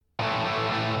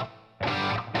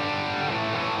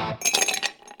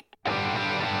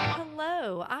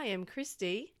I am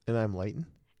Christy. And I'm Leighton.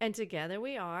 And together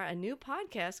we are a new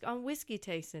podcast on whiskey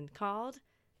tasting called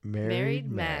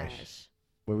Married Mash,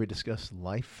 where we discuss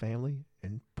life, family,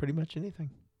 and pretty much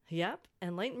anything. Yep,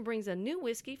 and Leighton brings a new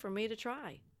whiskey for me to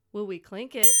try. Will we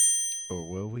clink it?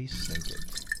 Or will we sink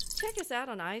it? Check us out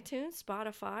on iTunes,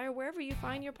 Spotify, or wherever you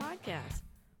find your podcasts.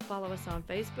 Follow us on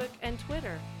Facebook and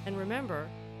Twitter. And remember,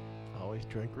 always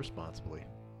drink responsibly.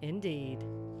 Indeed.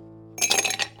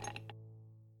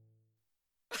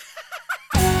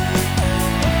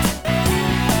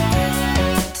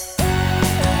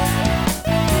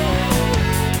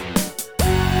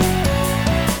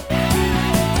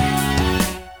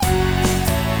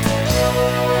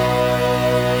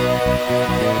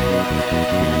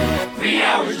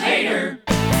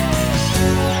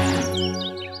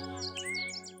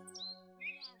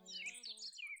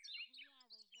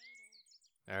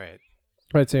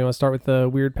 All right, so you want to start with the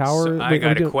weird power? So I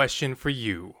got a question for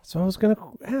you. So I was going to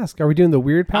ask, are we doing the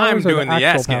weird powers or the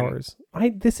actual powers?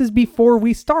 This is before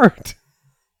we start.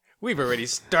 We've already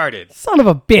started. Son of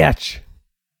a bitch.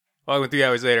 Welcome to 3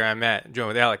 Hours Later. I'm Matt, joined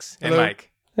with Alex and Hello.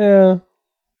 Mike. Yeah.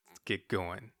 Let's get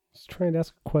going. Just trying to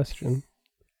ask a question.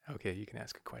 Okay, you can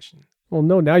ask a question. Well,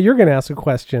 no, now you're going to ask a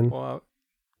question. Well,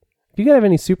 if you have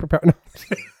any superpower... No.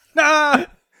 nah!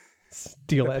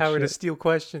 Steal the that power shit. to steal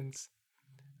questions.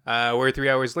 We're 3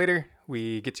 hours later.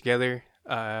 We get together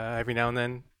every now and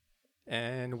then,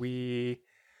 and we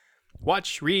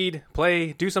watch, read,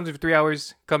 play, do something for 3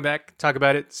 hours, come back, talk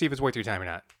about it, see if it's worth your time or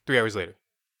not. 3 hours later.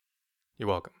 You're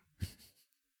welcome.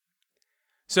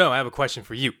 So, I have a question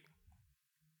for you.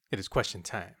 It is question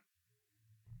time.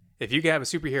 If you could have a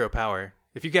superhero power,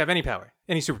 if you could have any power,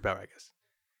 any superpower, I guess,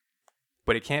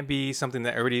 but it can't be something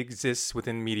that already exists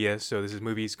within media, so this is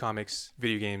movies, comics,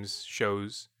 video games,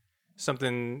 shows,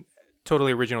 something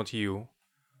totally original to you,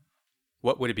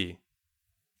 what would it be?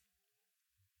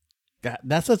 God,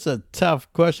 that's such a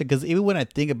tough question because even when I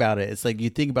think about it, it's like you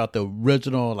think about the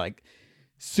original like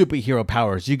superhero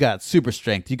powers. You got super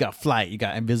strength, you got flight, you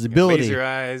got invisibility. Laser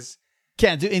eyes.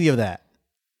 Can't do any of that.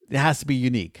 It has to be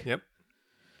unique. Yep.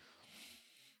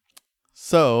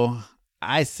 So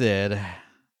I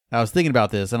was thinking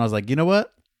about this and I was like, you know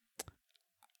what?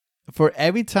 For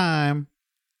every time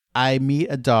I meet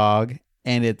a dog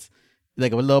and it's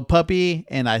like a little puppy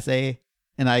and I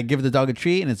give the dog a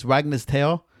treat and it's wagging his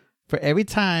tail. For every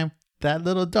time that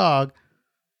little dog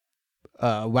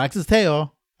wags his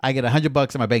tail, I get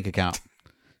 $100 in my bank account.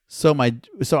 So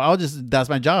that's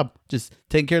my job. Just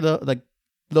taking care of the like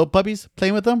little puppies,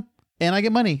 playing with them, and I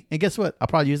get money. And guess what? I'll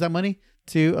probably use that money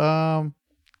to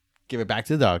give it back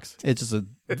to the dogs. It's just a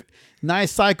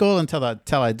nice cycle until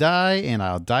I die, and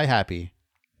I'll die happy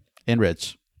and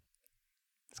rich.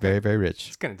 Very, very rich.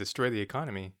 It's going to destroy the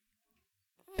economy.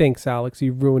 Thanks, Alex.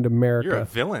 You ruined America. You're a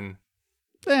villain.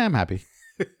 Yeah, I'm happy.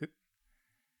 I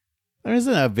mean,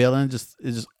 isn't a villain it's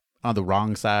just on the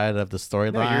wrong side of the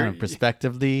storyline,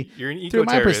 perspectively? You're an Through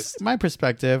eco-terrorist. my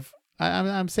perspective,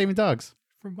 I'm saving dogs.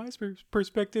 From my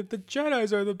perspective, the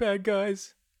Jedis are the bad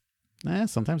guys.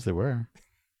 Sometimes they were.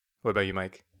 What about you,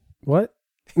 Mike? What?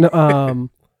 No.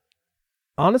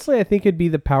 Honestly, I think it'd be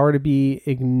the power to be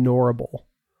ignorable.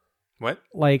 What?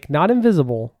 Like, not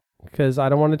invisible, because I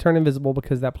don't want to turn invisible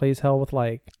because that plays hell with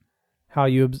like how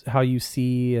you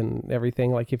see and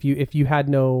everything. Like if you had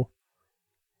no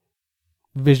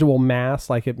visual mass,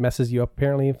 like it messes you up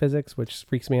apparently in physics, which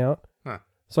freaks me out. Huh.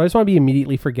 So I just want to be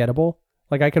immediately forgettable.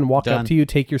 Like I can walk up to you,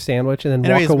 take your sandwich, and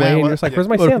then walk away, and you're just like, "Where's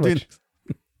my sandwich?"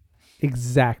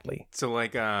 Exactly. So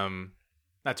like,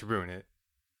 not to ruin it,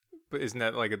 but isn't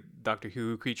that like a Doctor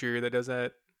Who creature that does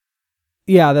that?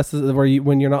 Yeah, that's where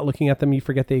when you're not looking at them, you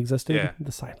forget they existed. Yeah.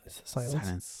 The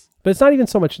silence. But it's not even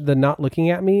so much the not looking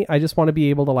at me. I just want to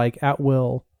be able to like at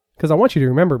will, because I want you to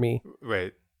remember me.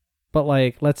 Right. But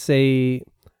like, let's say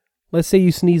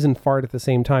you sneeze and fart at the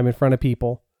same time in front of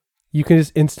people. You can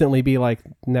just instantly be like,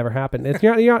 never happened.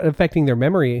 You're not affecting their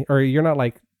memory, or you're not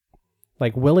like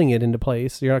willing it into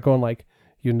place. You're not going like,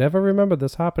 you never remember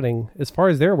this happening. As far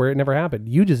as they're aware, it never happened.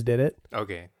 You just did it.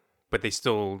 Okay. But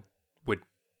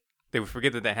they would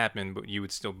forget that happened, but you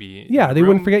would still be they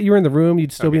wouldn't forget you were in the room.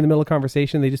 You'd still be Okay. in the middle of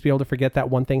conversation. They'd just be able to forget that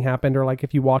one thing happened. Or like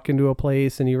if you walk into a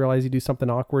place and you realize you do something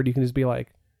awkward, you can just be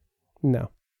like,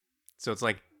 no. So it's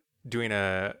like doing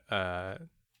a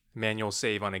manual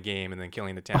save on a game and then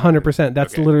killing the town. 100%.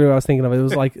 That's Okay. literally what I was thinking of. It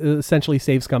was like essentially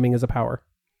save scumming as a power.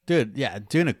 Dude, yeah,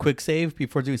 doing a quick save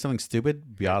before doing something stupid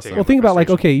would be awesome. Well, think about like,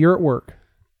 okay, you're at work.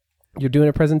 You're doing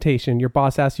a presentation. Your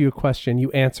boss asks you a question.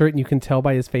 You answer it, and you can tell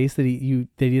by his face that he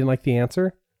didn't like the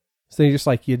answer. So you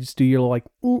just do your like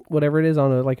whatever it is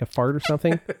on a fart or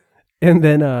something, and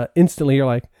then instantly you're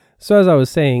like, So as I was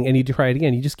saying, and you try it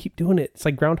again, you just keep doing it. It's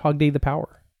like Groundhog Day, the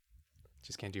power.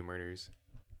 Just can't do murders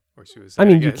or suicide. I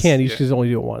mean, you guess. can. You should just only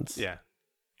do it once. Yeah.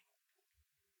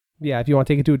 Yeah, if you want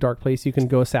to take it to a dark place, you can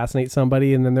go assassinate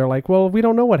somebody, and then they're like, well, we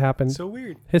don't know what happened. So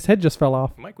weird. His head just fell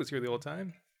off. Mike was here the whole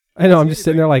time. I know, I'm just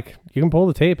sitting there like, you can pull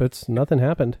the tape. It's nothing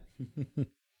happened.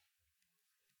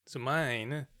 So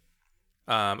mine,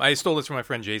 I stole this from my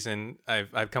friend Jason.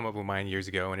 I've come up with mine years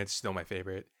ago, and it's still my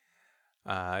favorite.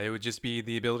 It would just be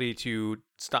the ability to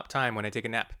stop time when I take a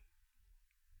nap.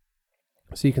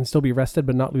 So you can still be rested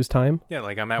but not lose time? Yeah,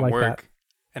 like I'm at Like work that.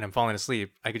 and I'm falling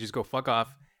asleep. I could just go fuck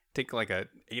off, take like a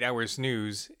 8-hour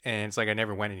snooze, and it's like I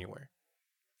never went anywhere.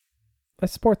 I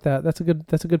support that. That's a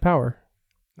good power.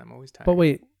 I'm always tired. But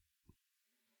wait,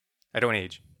 I don't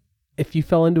age. if you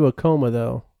fell into a coma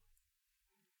though,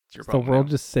 It's your does the problem world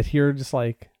now. just sit here just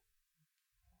like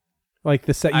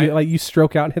the set I- you like you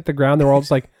stroke out and hit the ground, they're all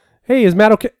just like, hey, is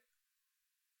Matt okay?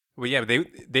 Well, yeah, but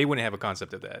they wouldn't have a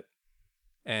concept of that,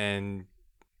 and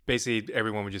basically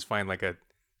everyone would just find like a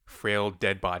frail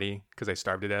dead body because I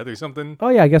starved to death or something. Oh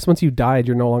yeah, I guess once you died,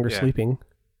 you're no longer Yeah. sleeping.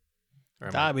 Or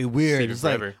I'm That'd be like, weird. sleeping It's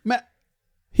like, forever.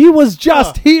 He was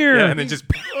just here. Yeah, and then just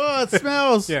oh, it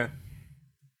smells. yeah.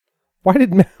 Why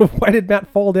did Matt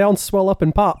fall down, swell up,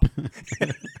 and pop?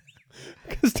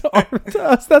 Because to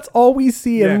us, that's all we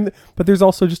see. And but there's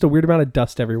also just a weird amount of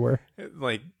dust everywhere.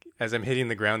 Like as I'm hitting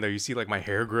the ground, there you see like my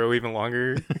hair grow even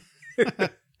longer.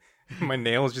 My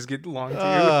nails just get long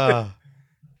too.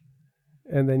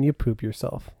 And then you poop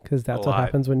yourself because that's what lot.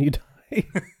 happens when you die.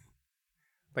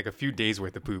 Like a few days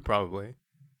worth of poop, probably.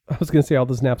 I was gonna say all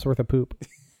those naps worth of poop.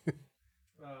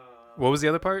 What was the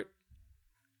other part?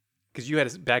 Because you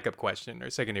had a backup question or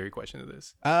secondary question to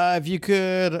this. If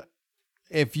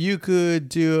you could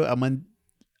do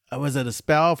was it a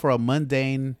spell for a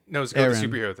mundane? No, it's called the Aaron.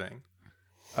 superhero thing.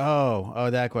 Oh,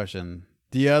 that question.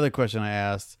 The other question I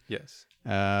asked, Yes.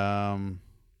 I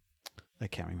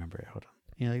can't remember it. Hold on.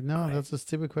 You're like, no, that's a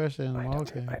stupid question.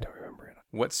 Okay. I don't remember it.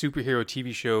 What superhero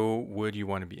TV show would you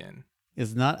want to be in?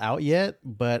 It's not out yet,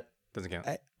 but Doesn't count.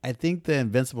 I think the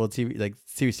Invincible TV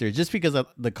series, just because of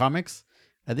the comics,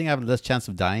 I think I have less chance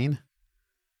of dying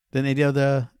than any of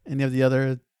the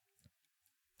other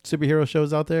superhero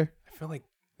shows out there. I feel like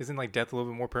isn't like death a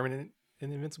little bit more permanent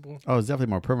in Invincible? Oh, it's definitely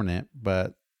more permanent,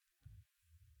 but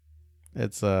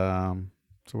it's a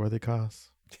worthy cause.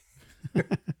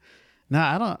 No,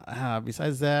 I don't.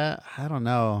 Besides that, I don't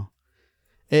know.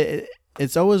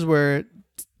 It's always where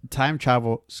time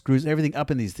travel screws everything up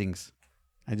in these things.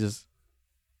 I'm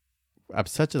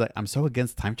so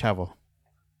against time travel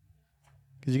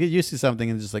because you get used to something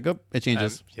and just like, oh, it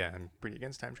changes. Yeah, I'm pretty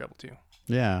against time travel too.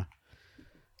 Yeah.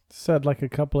 Said like a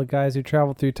couple of guys who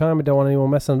travel through time and don't want anyone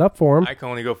messing it up for them. I can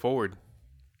only go forward.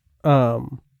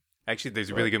 Actually, there's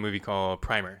a really good movie called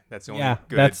Primer. That's the only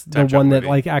good that's the time travel one that movie.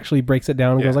 like actually breaks it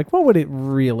down and Yeah. goes like, what would it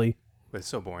really? But it's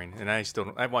so boring, and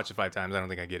I've watched it 5 times. I don't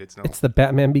think I get it. So It's the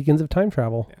Batman Begins of time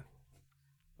travel. Yeah.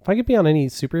 If I could be on any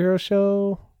superhero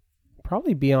show,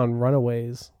 probably be on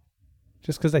Runaways,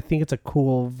 just because I think it's a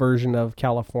cool version of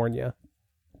California,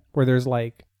 where there's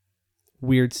like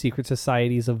weird secret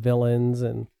societies of villains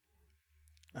and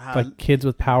like kids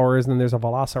with powers, and then there's a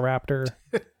velociraptor.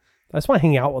 I just want to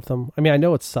hang out with them. I mean, I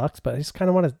know it sucks, but I just kind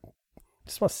of want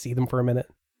to see them for a minute.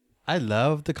 I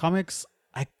love the comics.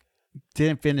 I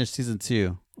didn't finish season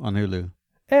 2 on Hulu.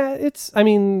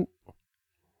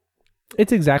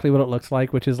 It's exactly what it looks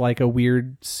like, which is like a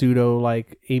weird pseudo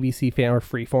like ABC fan or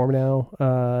Freeform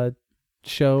now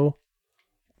show.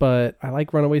 But I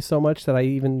like Runaways so much that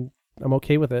I'm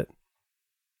okay with it.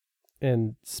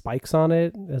 And Spike's on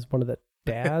it as one of the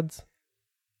dads.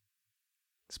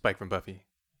 Spike from Buffy.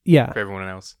 Yeah, For everyone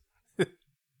else,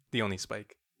 the only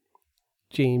Spike.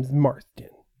 James Marsden.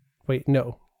 Wait,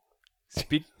 no.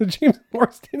 Speak. James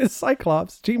Marsden is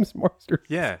Cyclops. James Marsters.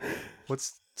 Yeah.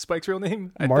 What's Spike's real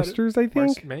name? Marsters, I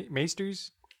think. Maesters.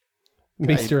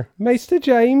 Maester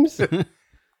James.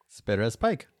 It's better as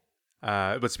Spike.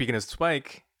 But speaking of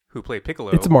Spike, who played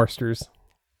Piccolo, It's Marsters.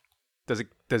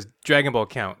 does Dragon Ball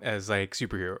count as like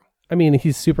superhero? I mean,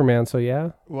 he's Superman, so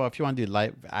yeah. Well, if you want to do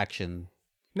live action,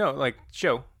 No, like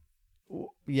show.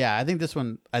 yeah, I think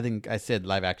I said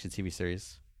live action TV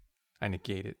series. I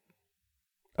negate it.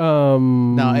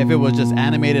 Now, if it was just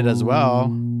animated as well,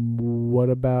 What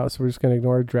about, so we're just going to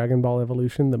ignore Dragon Ball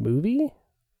Evolution, the movie?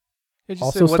 It just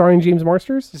Also said what- starring James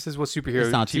Marsters? This is what superhero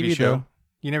It's not TV TV show. though.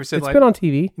 You never said It's live. been on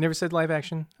TV. You never said live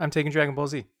action. I'm taking Dragon Ball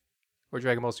Z or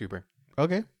Dragon Ball Super.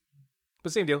 okay.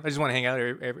 But same deal. I just want to hang out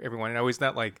with everyone. And I always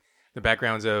thought like the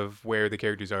backgrounds of where the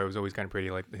characters are was always kind of pretty,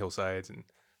 like the hillsides and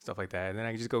stuff like that. And then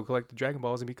I could just go collect the Dragon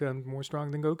Balls and become more strong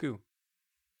than Goku.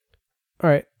 All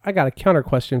right, I got a counter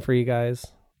question for you guys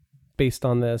based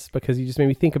on this because you just made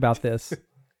me think about this.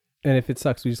 And if it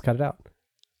sucks, we just cut it out.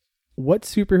 What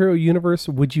superhero universe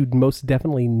would you most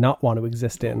definitely not want to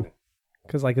exist in?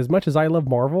 Because like as much as I love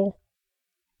Marvel,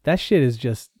 that shit is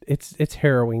just it's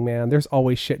harrowing, man. There's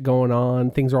always shit going on.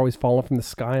 Things are always falling from the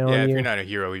sky on you. Yeah, if you're not a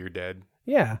hero, you're dead.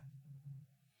 Yeah.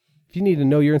 If you need to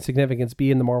know your insignificance, be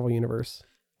in the Marvel universe.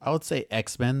 I would say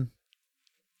X-Men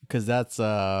because that's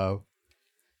they're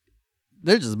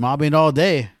just mobbing all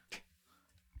day.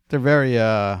 They're very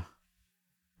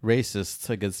racist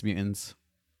against mutants.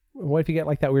 What if you get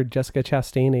like that weird Jessica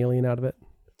Chastain alien out of it?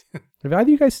 Have either of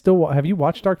you guys have you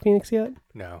watched Dark Phoenix yet?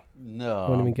 No. No. I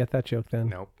won't even get that joke then.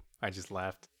 Nope. I just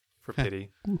laughed for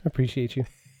pity. Appreciate you.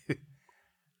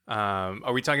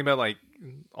 Are we talking about like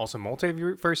also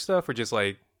multiverse stuff or just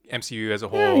like MCU as a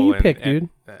whole? Yeah, you pick, dude.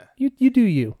 You do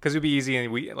you. Because it'd be easy,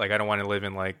 and I don't want to live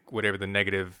in like whatever the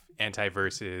negative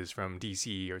anti-verse is from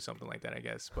DC or something like that. I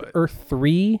guess, but Earth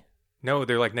 3. no,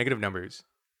 they're like negative numbers.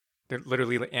 They're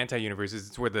literally like anti-universes.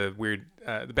 It's where the weird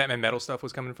the Batman metal stuff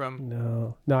was coming from.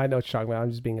 No, I know what you're talking about.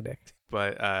 I'm just being a dick.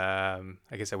 But I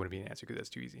guess that wouldn't be an answer because that's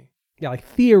too easy. Yeah, like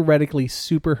theoretically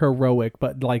super heroic,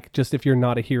 but like just if you're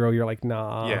not a hero, you're like,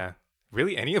 nah. Yeah,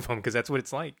 really, any of them, because that's what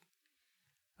it's like.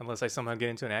 Unless I somehow get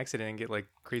into an accident and get like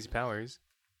crazy powers.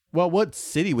 Well, what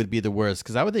city would be the worst?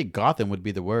 Because I would think Gotham would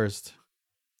be the worst.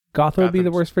 Gotham would be the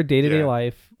Gotham's- worst for day-to-day yeah.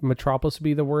 life. Metropolis would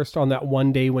be the worst on that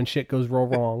one day when shit goes real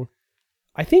wrong.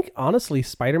 I think, honestly,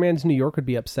 Spider-Man's New York would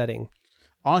be upsetting.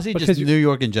 Honestly, Because just you- New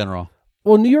York in general.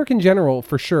 Well, New York in general,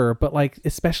 for sure, but like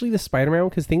especially the Spider-Man one,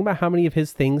 because think about how many of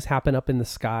his things happen up in the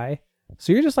sky.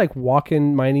 So you're just like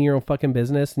walking, minding your own fucking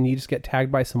business, and you just get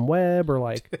tagged by some web or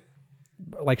like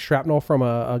like shrapnel from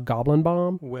a goblin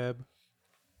bomb. Web.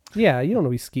 Yeah, you don't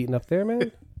know he's skeeting up there,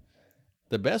 man.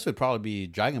 The best would probably be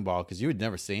Dragon Ball because you would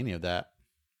never see any of that.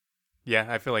 Yeah,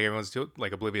 I feel like everyone's still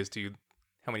like oblivious to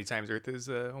how many times Earth has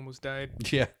almost died.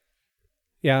 Yeah.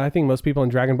 Yeah, I think most people in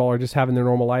Dragon Ball are just having their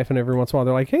normal life, and every once in a while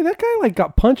they're like, "Hey, that guy like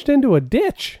got punched into a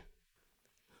ditch."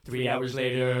 3 hours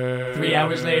later. 3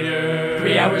 hours later.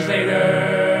 3 hours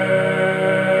later.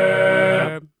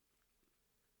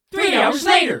 3 hours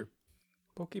later.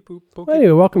 Pokey poop, Well, pokey.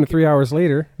 anyway, welcome to 3 hours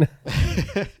later.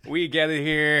 We gathered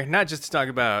here not just to talk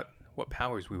about what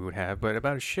powers we would have, but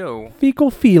about a show,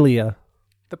 Fecalphilia.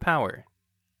 The Power.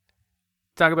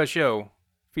 Talk about a show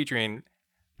featuring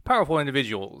powerful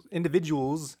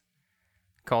individuals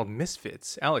called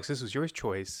Misfits. Alex, this was your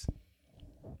choice.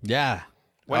 Yeah.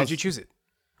 Why did you choose it?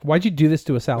 Why'd you do this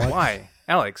to us, Alex? Why?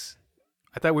 Alex,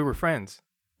 I thought we were friends.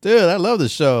 Dude, I love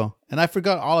this show. And I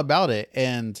forgot all about it.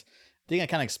 And I think I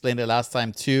kind of explained it last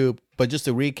time too. But just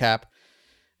to recap,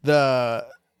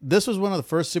 this was one of the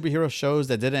first superhero shows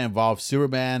that didn't involve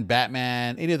Superman,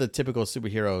 Batman, any of the typical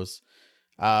superheroes.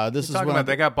 This is Talking one about of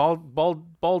they got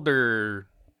balder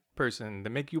person, they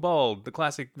make you bald, the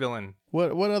classic villain.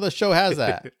 what other show has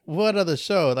that? What other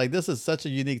show? Like this is such a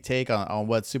unique take on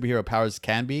what superhero powers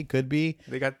could be.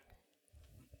 They got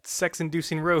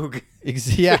sex-inducing rogue.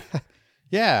 Yeah.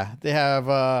 Yeah. They have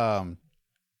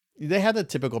the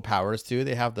typical powers too.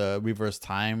 They have the reverse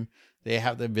time. They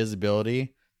have the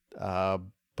invisibility.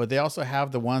 But they also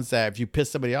have the ones that if you piss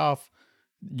somebody off,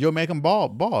 you'll make them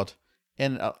bald.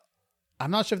 And I'm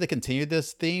not sure if they continued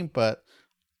this theme, but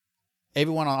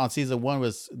everyone on season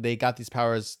 1 they got these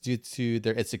powers due to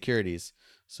their insecurities.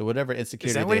 So whatever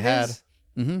insecurity they had,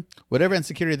 whatever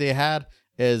insecurity they had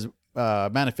is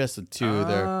manifested to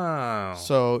their.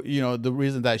 So the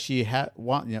reason that she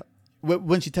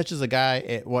when she touches a guy,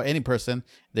 any person,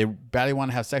 they badly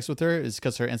want to have sex with her is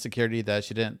because her insecurity that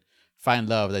she didn't find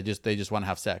love. They just want to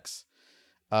have sex.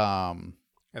 And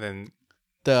then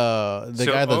the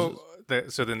guy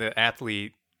so then the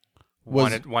athlete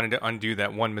was wanted to undo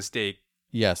that one mistake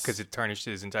yes because it tarnished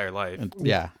his entire life.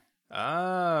 Yeah.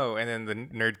 Oh, and then the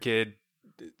nerd kid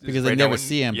Because they never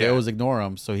see him, they always ignore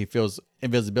him, so he feels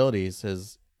invisibility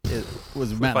was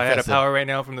manifested. If I had a power right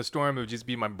now from the storm, it would just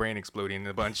be my brain exploding in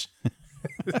a bunch.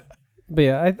 But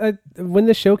yeah, I when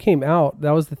the show came out,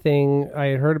 that was the thing I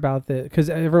had heard about because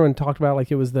everyone talked about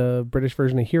like it was the British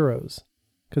version of Heroes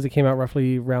because it came out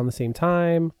roughly around the same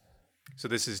time. So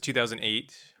this is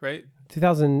 2008, right?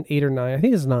 2008 or 9. I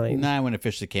think it's 9. 9 when it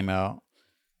officially came out.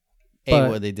 8 But-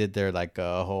 where they did their like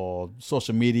a whole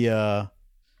social media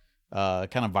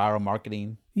kind of viral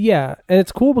marketing. Yeah, and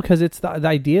it's cool because it's the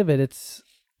idea of it.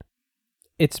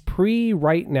 It's pre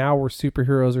right now where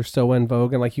superheroes are so in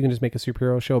vogue and like you can just make a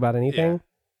superhero show about anything. Yeah.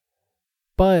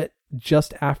 But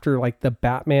just after like the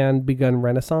Batman Begins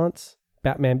Renaissance,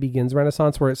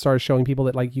 where it started showing people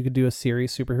that like you could do a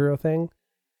serious superhero thing.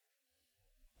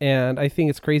 And I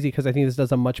think it's crazy because I think this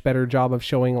does a much better job of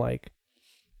showing like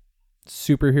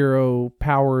superhero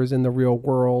powers in the real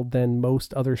world than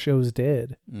most other shows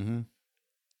did. Mm-hmm.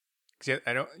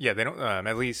 They don't.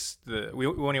 At least we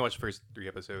only watched the first 3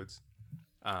 episodes,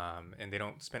 and they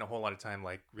don't spend a whole lot of time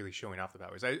like really showing off the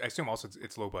powers. I assume also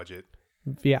it's low budget.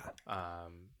 Yeah.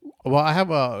 Well, I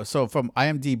have so from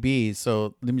IMDb.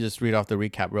 So let me just read off the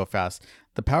recap real fast.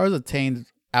 The powers attained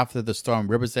after the storm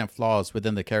represent flaws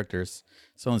within the characters.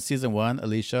 So in season 1,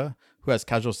 Alicia, who has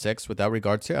casual sex without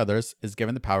regard to others, is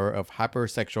given the power of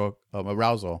hypersexual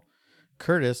arousal.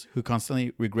 Curtis, who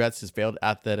constantly regrets his failed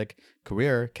athletic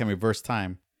career, can reverse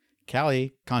time.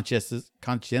 Callie, Confucius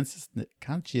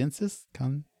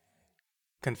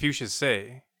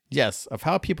say. Yes, of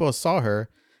how people saw her,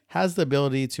 has the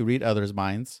ability to read others'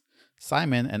 minds.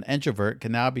 Simon, an introvert,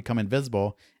 can now become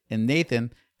invisible, and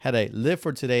Nathan had a live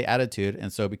for today attitude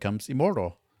and so becomes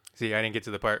immortal. See, I didn't get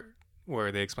to the part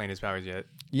where they explain his powers yet.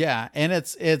 Yeah, and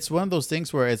it's one of those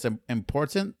things where it's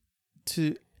important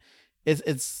to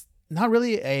it's not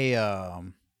really a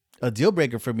deal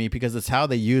breaker for me because it's how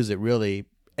they use it. Really,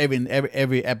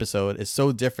 every episode is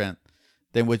so different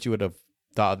than what you would have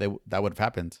thought that would have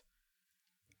happened.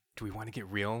 Do we want to get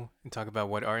real and talk about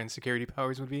what our insecurity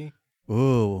powers would be?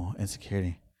 Ooh,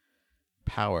 insecurity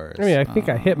powers. I mean, I think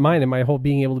I hit mine in my whole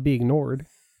being able to be ignored.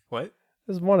 What?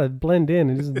 I just want to blend in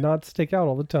and just not stick out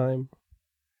all the time.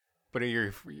 But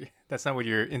that's not what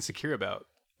you're insecure about.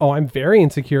 Oh, I'm very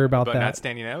insecure about that. Not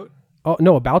standing out? Oh,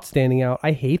 no, about standing out.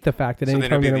 I hate the fact that so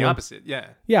anytime then it'd be the opposite, yeah.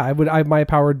 Yeah, my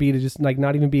power would be to just like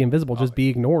not even be invisible, just be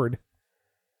ignored.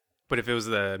 But if it was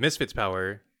the Misfits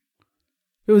power...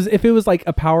 If it was like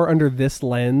a power under this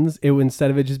lens, it would, instead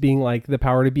of it just being like the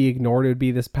power to be ignored, it would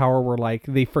be this power where like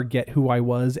they forget who I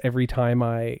was every time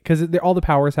because all the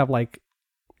powers have like,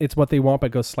 it's what they want,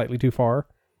 but goes slightly too far.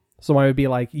 So mine would be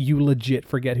like, you legit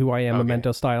forget who I am,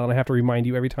 Memento style, and I have to remind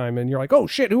you every time. And you're like, oh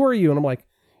shit, who are you? And I'm like,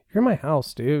 you're in my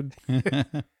house, dude.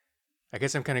 I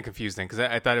guess I'm kind of confused then, because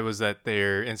I thought it was that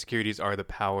their insecurities are the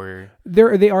power.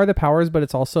 They are the powers, but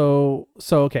it's also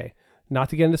okay. Not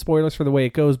to get into spoilers for the way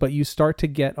it goes, but you start to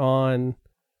get on.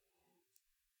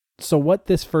 So what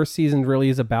this first season really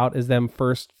is about is them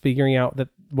first figuring out that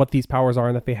what these powers are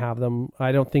and that they have them.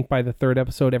 I don't think by the 3rd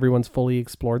episode everyone's fully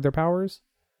explored their powers.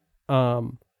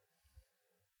 But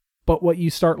what you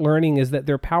start learning is that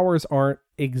their powers aren't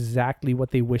exactly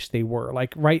what they wish they were.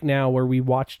 Like right now where we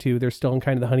watch to, they're still in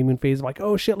kind of the honeymoon phase of like,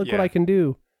 oh shit, look what I can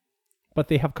do. But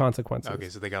they have consequences. Okay,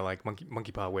 so they got like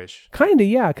monkey paw wish. Kind of,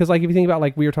 yeah. Because like if you think about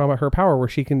like we were talking about her power, where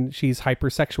she's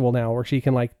hypersexual now, where she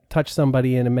can like touch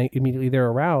somebody and immediately they're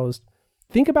aroused.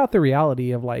 Think about the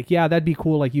reality of like, yeah, that'd be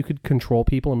cool. Like you could control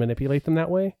people and manipulate them that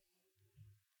way.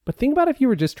 But think about if you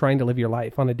were just trying to live your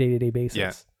life on a day-to-day basis.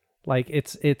 Yeah. Like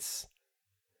it's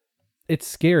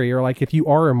scary. Or like if you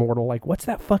are immortal, like what's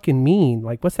that fucking mean?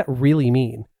 Like what's that really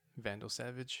mean? Vandal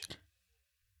Savage.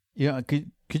 Yeah, could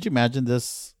you imagine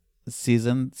this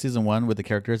season 1 with the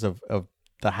characters of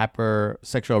the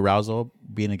hypersexual arousal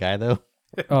being a guy though?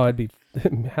 Oh, it'd be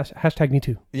hashtag me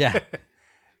too. Yeah,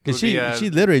 because she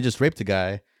literally just raped a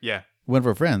guy. Yeah, one of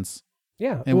her friends.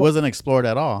 Yeah, it wasn't explored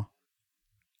at all.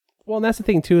 Well, and that's the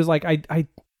thing too is like I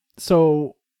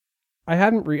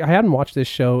hadn't watched this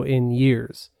show in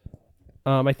years.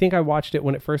 I think I watched it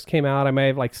when it first came out. I may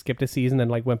have like skipped a season and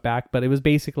like went back, but it was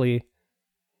basically.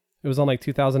 It was on like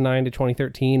 2009 to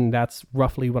 2013. And that's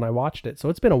roughly when I watched it. So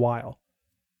it's been a while.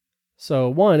 So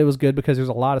one, it was good because there's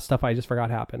a lot of stuff I just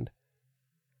forgot happened.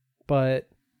 But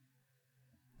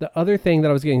the other thing that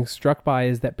I was getting struck by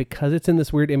is that because it's in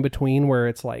this weird in-between where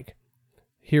it's like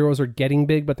heroes are getting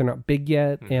big, but they're not big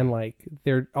yet. Mm-hmm. And like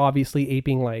they're obviously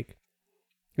aping like,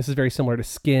 this is very similar to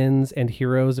Skins and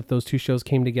Heroes if those two shows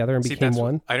came together and became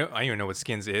one. I don't even know what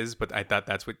Skins is, but I thought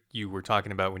that's what you were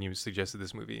talking about when you suggested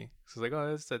this movie. So it's like,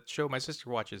 oh, that's that show my sister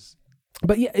watches.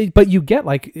 But yeah, but you get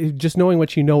like just knowing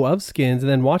what you know of Skins and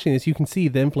then watching this, you can see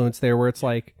the influence there where it's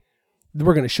like,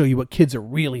 we're going to show you what kids are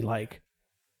really like.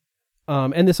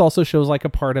 And this also shows like a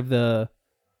part of the,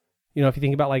 you know, if you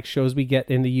think about like shows we get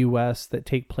in the US that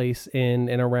take place in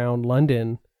and around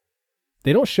London,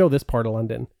 they don't show this part of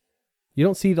London. You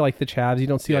don't see like the chavs. You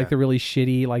don't see like the really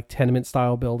shitty like tenement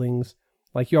style buildings.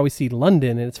 Like you always see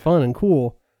London and it's fun and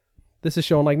cool. This is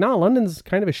showing like, nah, London's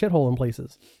kind of a shithole in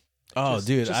places. Oh,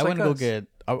 dude, I want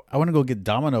to go get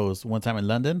Domino's one time in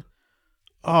London.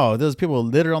 Oh, there's people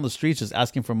littered on the streets just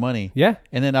asking for money. Yeah.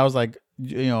 And then I was like,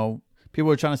 you know, people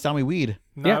were trying to sell me weed.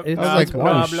 Yeah, it's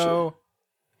wild.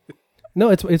 No,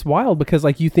 it's wild because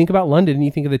like you think about London and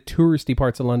you think of the touristy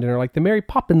parts of London or like the Mary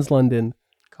Poppins London.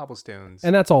 Cobblestones.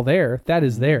 And that's all there. That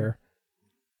is there.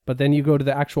 But then you go to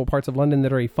the actual parts of London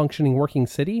that are a functioning working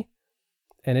city,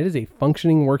 and it is a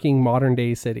functioning working modern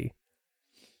day city,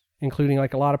 including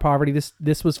like a lot of poverty.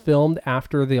 This was filmed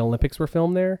after the Olympics were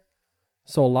filmed there.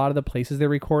 So a lot of the places they're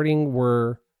recording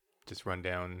were just run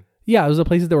down. Yeah, it was the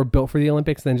places that were built for the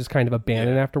Olympics, then just kind of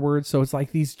abandoned afterwards. So it's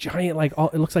like these giant, like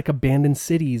it looks like abandoned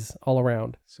cities all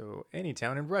around. So any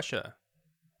town in Russia.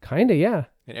 Kinda, yeah.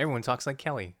 And everyone talks like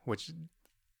Kelly,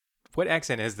 what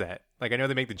accent is that? Like, I know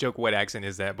they make the joke, what accent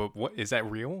is that? But what is that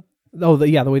real? Oh,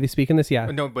 the way they speak in this, yeah.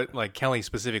 No, but like Kelly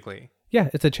specifically. Yeah,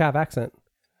 it's a Chav accent.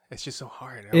 It's just so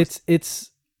hard.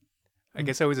 I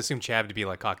guess I always assumed Chav to be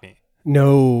like Cockney.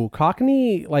 No,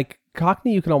 Cockney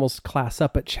you can almost class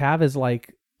up, but Chav is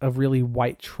like a really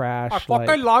white trash. I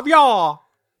fucking love ya.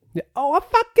 Yeah, oh, I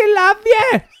fucking love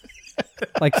ya.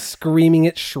 Like screaming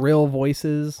at shrill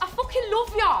voices. I fucking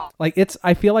love ya. Like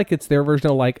I feel like it's their version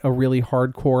of like a really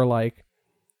hardcore like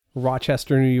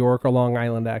Rochester, New York, or Long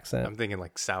Island accent. I'm thinking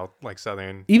like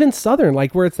Southern. Even Southern,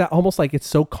 like where it's that almost like it's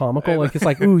so comical. Like it's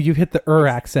like, ooh, you've hit the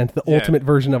accent, the ultimate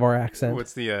version of our accent.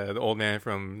 What's the old man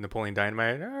from Napoleon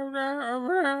Dynamite?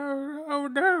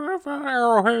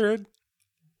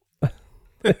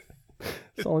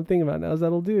 That's all I'm thinking about now is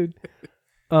that old dude.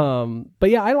 But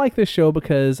yeah, I like this show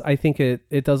because I think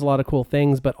it does a lot of cool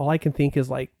things, but all I can think is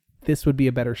like, this would be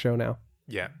a better show now.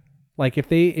 Yeah. Like if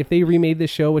they remade this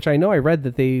show, which I know I read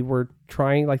that they were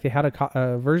trying, like they had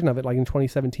a version of it, like in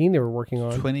 2017 they were working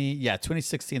on.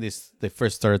 2016 they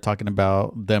first started talking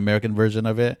about the American version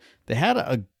of it. They had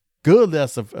a good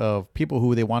list of people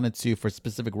who they wanted to for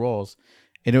specific roles,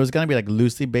 and it was going to be like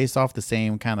loosely based off the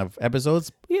same kind of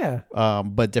episodes. Yeah.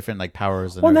 But different like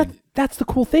powers. And well, that's the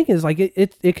cool thing is like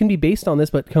it can be based on this,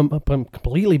 but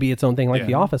completely be its own thing, like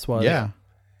The Office was. Yeah.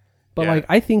 But like,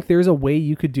 I think there's a way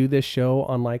you could do this show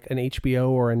on like an HBO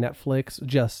or a Netflix,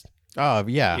 just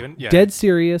dead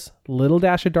serious, little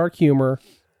dash of dark humor,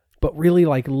 but really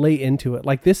like lay into it.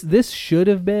 Like this should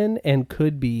have been and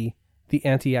could be the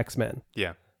anti-X-Men.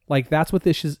 Yeah. Like that's what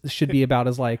this should be about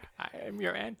is like, I am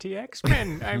your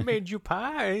anti-X-Men. I made you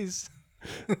pies.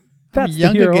 That's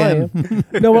young the hero again.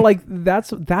 I am. No, but like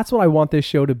that's what I want this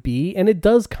show to be. And it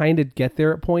does kind of get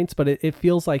there at points, but it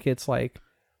feels like it's like,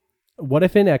 what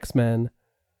if in X-Men,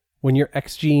 when your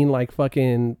X gene like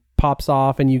fucking pops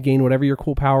off and you gain whatever your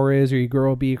cool power is, or you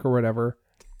grow a beak or whatever,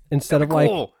 instead of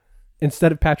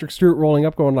Patrick Stewart rolling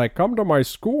up going like, come to my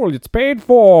school, it's paid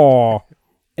for.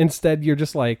 Instead, you're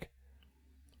just like,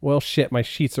 well, shit, my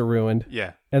sheets are ruined.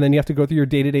 Yeah. And then you have to go through your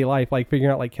day-to-day life, like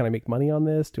figuring out like, can I make money on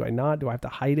this? Do I not? Do I have to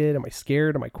hide it? Am I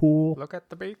scared? Am I cool? Look at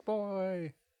the big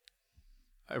boy.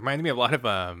 It reminded me a lot of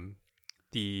I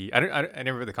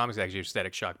never read the comics actually of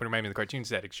Static Shock, but it reminded me of the cartoon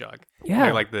Static Shock. Yeah.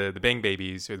 They're like the Bang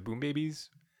Babies or the Boom Babies.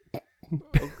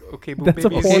 Okay, Boom That's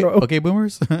Babies. a porno. Okay,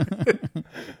 boomers.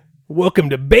 Welcome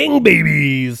to Bang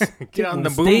Babies. Get on the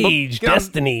stage, boom.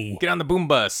 Destiny. Get on the boom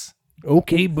bus.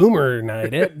 Okay, Boomer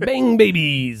night at Bang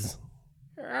Babies.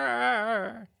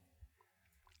 But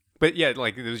yeah,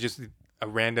 like it was just a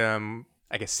random,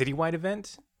 I guess, citywide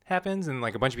event happens, and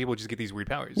like a bunch of people just get these weird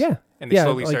powers. Yeah. And they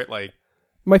slowly start like.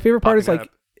 My favorite part is popping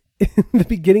like in the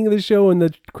beginning of the show and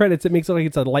the credits, it makes it like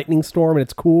it's a lightning storm and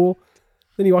it's cool.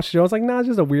 Then you watch the show, it's like, nah, it's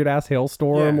just a weird ass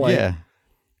hailstorm. Yeah.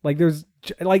 Like there's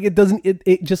like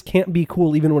it just can't be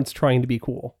cool even when it's trying to be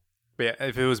cool. But yeah,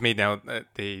 if it was made now,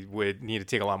 they would need to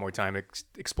take a lot more time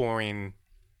exploring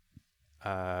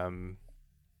adult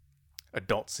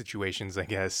situations, I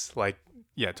guess. Like,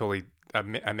 yeah, totally. A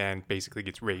man basically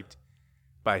gets raped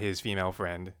by his female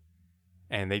friend.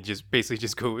 And they just basically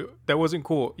go, that wasn't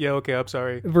cool. Yeah, okay, I'm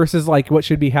sorry. Versus like what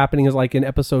should be happening is like in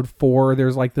episode 4,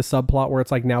 there's like the subplot where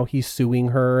it's like now he's suing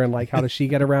her and like how does she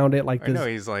get around it? Like I know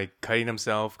he's like cutting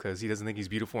himself because he doesn't think he's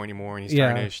beautiful anymore and he's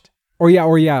tarnished. Or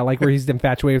yeah, like where he's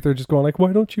infatuated with her, just going like,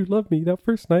 why don't you love me that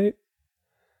first night?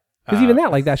 Because even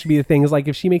that should be the thing is like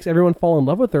if she makes everyone fall in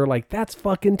love with her, like that's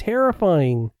fucking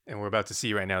terrifying. And we're about to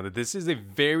see right now that this is a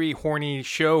very horny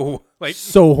show. Like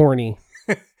so horny.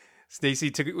 Stacy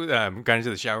got into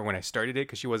the shower when I started it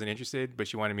because she wasn't interested, but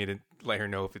she wanted me to let her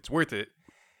know if it's worth it.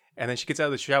 And then she gets out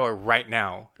of the shower right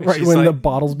now. Right when the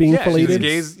bottle's being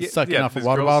filleted. Sucking off a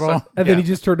water bottle. And then he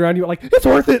just turned around and you're like, it's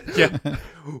worth it. Yeah.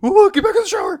 Ooh, get back in the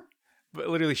shower. But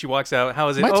literally she walks out. How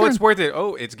is it? It's worth it.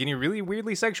 Oh, it's getting really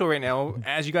weirdly sexual right now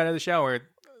as you got out of the shower.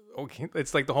 Okay.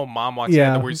 It's like the whole mom walks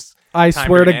in. The worst I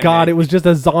swear to God, it was just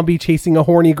a zombie chasing a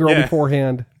horny girl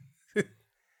beforehand.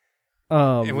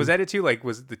 And was that it too? Like,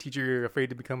 was the teacher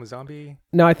afraid to become a zombie?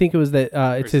 No, I think it was that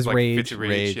it's his like rage. Fits of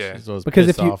rage. Yeah.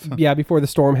 Because before the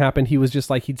storm happened, he was just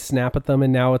like he'd snap at them,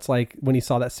 and now it's like when he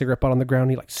saw that cigarette butt on the ground,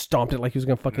 he like stomped it like he was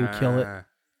gonna fucking kill it.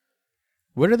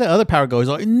 Where did the other power go? He's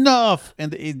like, enough,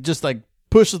 and it just like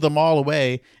pushes them all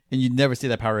away, and you never see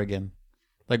that power again.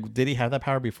 Like, did he have that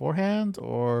power beforehand,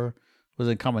 or was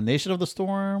it a combination of the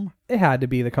storm? It had to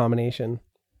be the combination.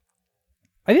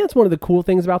 I think that's one of the cool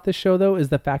things about this show, though, is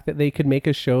the fact that they could make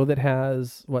a show that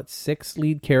has, 6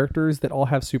 lead characters that all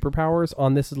have superpowers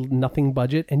on this nothing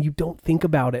budget, and you don't think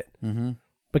about it. Mm-hmm.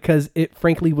 Because it,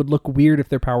 frankly, would look weird if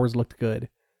their powers looked good.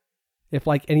 If,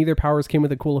 any of their powers came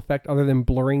with a cool effect other than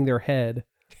blurring their head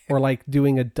or,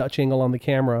 doing a Dutch angle on the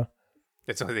camera,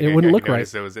 That's the only thing it I wouldn't noticed, look right.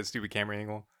 though, was that stupid camera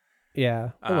angle. Yeah.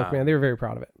 Oh, look, man, they were very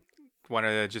proud of it. Want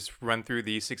to just run through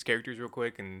the 6 characters real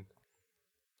quick and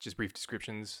just brief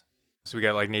descriptions. So we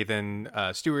got Nathan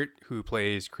Stewart, who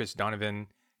plays Chris Donovan.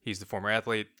 He's the former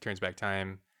athlete, turns back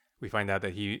time. We find out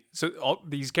that so all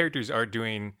these characters are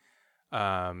doing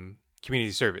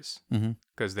community service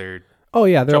because they're Oh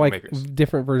yeah, they're troublemakers.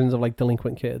 different versions of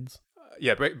delinquent kids.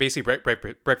 Yeah, basically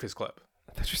Breakfast Club.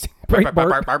 Interesting.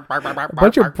 Breitbart. A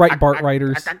bunch of Breitbart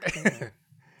writers.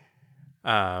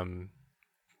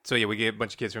 So yeah, we get a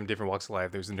bunch of kids from different walks of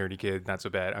life. There's the nerdy kid, not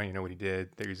so bad. I don't even know what he did.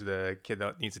 There's the kid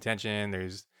that needs attention.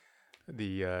 There's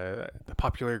the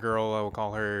popular girl, I will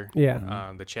call her.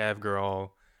 Yeah. The chav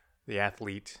girl, the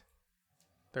athlete.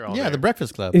 They're all Yeah, there. the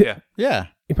Breakfast Club. Yeah. Yeah.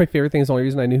 My favorite thing is the only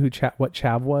reason I knew what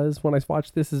Chav was when I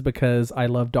watched this is because I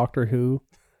love Doctor Who.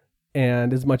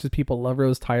 And as much as people love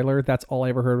Rose Tyler, that's all I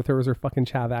ever heard with her was her fucking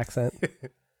Chav accent.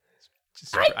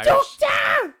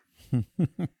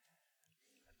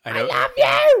 I love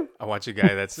you. I watch a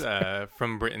guy that's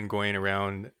from Britain going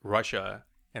around Russia,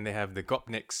 and they have the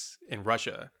Gopniks in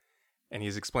Russia, and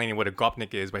he's explaining what a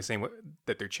Gopnik is by saying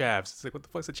that they're chavs. It's like, what the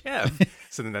fuck's a chav?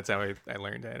 So then that's how I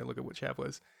learned. I had to look at what chav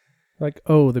was.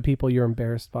 The people you're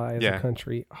embarrassed by as a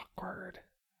country. Awkward.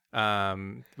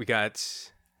 We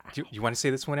got. Do you want to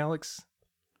say this one, Alex?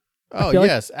 Oh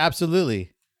yes,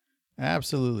 absolutely,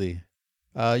 absolutely.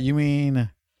 You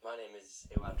mean? My name is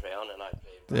Iwan Treon, and I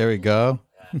play. There we go.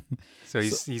 So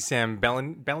he's Sam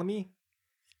Bellamy.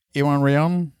 Iwan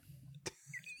Rayon.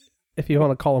 If you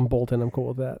want to call him Bolton, I'm cool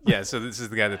with that. Yeah. So this is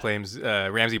the guy that plays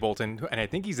Ramsey Bolton, and I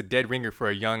think he's a dead ringer for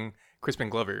a young Crispin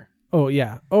Glover. Oh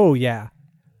yeah. Oh yeah.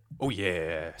 Oh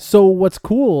yeah. So what's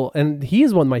cool, and he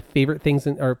is one of my favorite things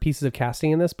or pieces of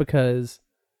casting in this because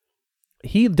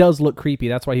he does look creepy.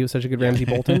 That's why he was such a good Ramsey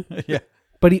Bolton. Yeah.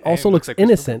 But he also looks like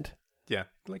innocent. Yeah.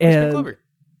 Like Crispin And Glover.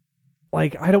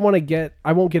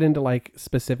 I won't get into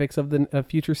specifics of the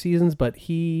future seasons, but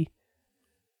he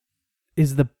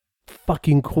is the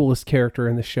fucking coolest character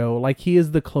in the show. He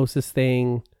is the closest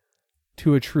thing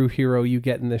to a true hero you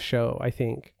get in this show, I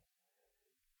think.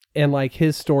 And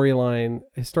his storyline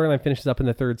finishes up in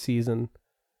the 3rd season,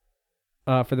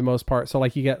 for the most part. So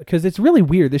you get, because it's really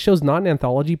weird. This show's not an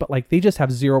anthology, but they just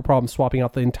have zero problem swapping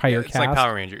out the entire It's cast. like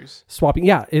Power Rangers. Swapping,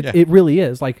 it really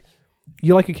is.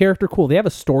 You like a character, cool. They have a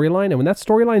storyline, and when that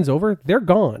storyline's over, they're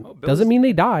gone. Doesn't mean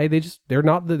they die. They're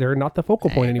not the focal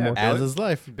point anymore. As is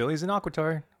life. Billy's an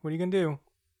Aquatar. What are you gonna do?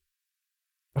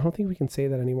 I don't think we can say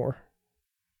that anymore.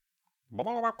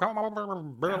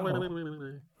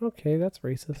 Okay, that's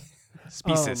racist.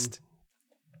 Speciest.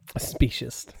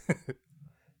 Speciest.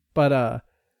 But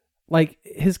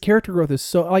his character growth is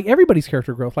so everybody's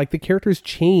character growth. The characters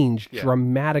change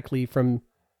dramatically from.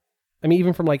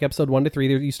 Even from episode 1 to 3,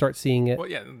 there you start seeing it. Well,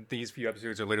 yeah, these few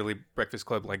episodes are literally Breakfast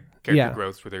Club character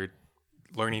growth, where they're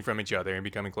learning from each other and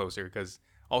becoming closer. Because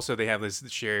also they have this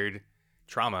shared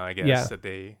trauma, I guess, that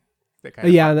they kind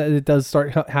of. Yeah, it does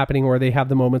start happening where they have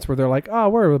the moments where they're like, "Oh,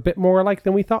 we're a bit more alike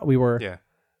than we thought we were." Yeah.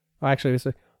 Actually, it's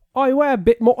 "Oh, we're a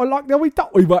bit more alike than we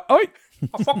thought we were." I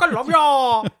fucking love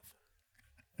y'all.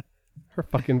 Her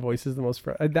fucking voice is the most.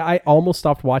 I almost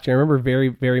stopped watching. I remember very,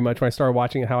 very much when I started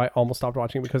watching it, how I almost stopped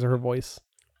watching because of her voice.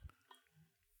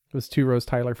 It was too Rose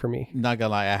Tyler for me. Not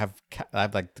gonna lie, I have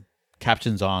the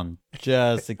captions on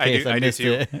just in case I missed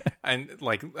it. And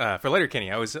for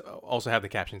Letterkenny, I also have the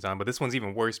captions on, but this one's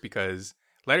even worse because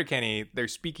Letterkenny, they're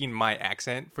speaking my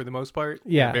accent for the most part.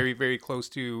 Yeah, very, very close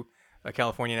to a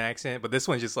Californian accent, but this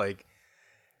one's just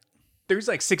there's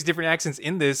 6 different accents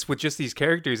in this with just these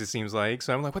characters, it seems like.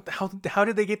 So I'm like, what the hell? How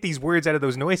did they get these words out of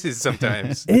those noises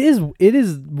sometimes? It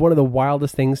is one of the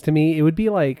wildest things to me. It would be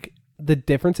the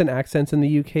difference in accents in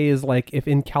the UK is if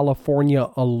in California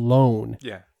alone,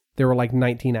 there were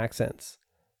 19 accents,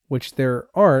 which there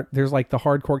aren't. There's the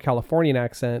hardcore Californian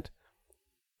accent.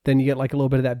 Then you get a little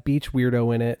bit of that beach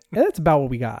weirdo in it. And that's about what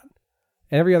we got.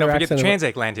 And every other accent. Don't forget the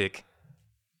transatlantic.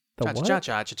 The what?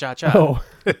 Cha-cha-cha-cha-cha. Oh.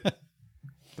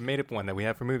 The made up one that we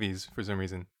have for movies for some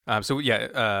reason. Iwan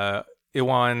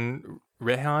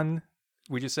Rehan,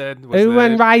 we just said.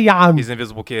 Iwan Rehan. He's an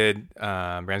invisible kid.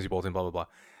 Ramsey Bolton, blah, blah, blah.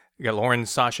 You got Lauren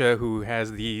Sasha, who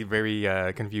has the very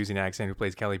confusing accent, who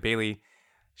plays Kelly Bailey.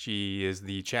 She is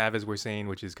the chav, as we're saying,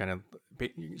 which is kind of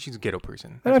she's a ghetto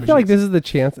person. And I feel like this is the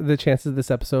chances of this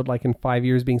episode, like in 5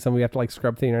 years, being something we have to like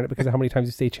scrub the internet because of how many times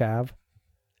you say chav.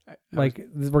 We're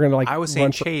gonna like. I was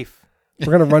saying chafe.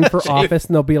 We're gonna run for office,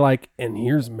 and they'll be like, "And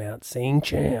here's Matt saying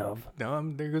chav."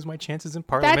 No, there goes my chances in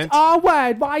Parliament. That's our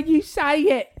word. Why you say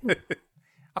it?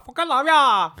 I fucking love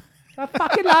ya. I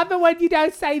fucking love it when you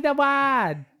don't say the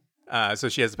word. So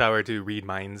she has the power to read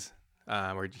minds,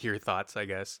 or hear thoughts, I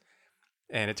guess.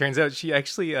 And it turns out she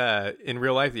actually, in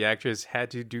real life, the actress had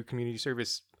to do community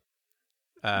service.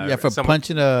 For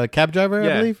punching a cab driver,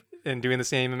 I believe. And doing the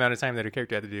same amount of time that her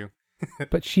character had to do.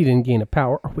 But she didn't gain a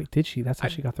power. Oh, wait, did she? That's how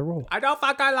she got the role. I don't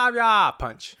fucking love ya.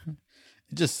 Punch.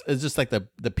 It's just like the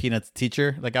Peanuts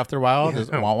teacher. Like after a while,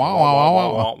 just wah, wah, Wah, wah, wah,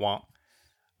 wah, wah, wah.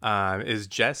 wah. Is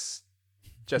Jess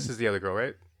is the other girl,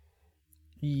 right?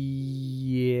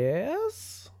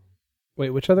 Yes.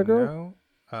 Wait, which other girl? No.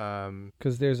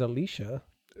 Because there's Alicia.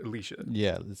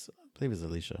 Yeah, I believe it's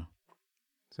Alicia.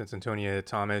 Since Antonia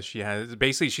Thomas,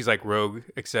 she's like Rogue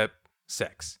except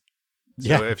sex. So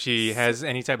Yeah. if she has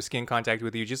any type of skin contact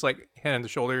with you, just like head on the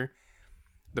shoulder,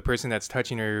 the person that's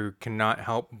touching her cannot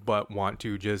help but want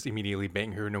to just immediately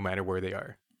bang her no matter where they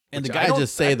are. And the guys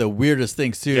just say the weirdest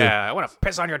things too. Yeah, I want to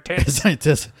piss on your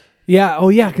tits. Yeah. Oh,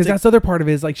 yeah. Because that's the other part of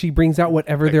it is like she brings out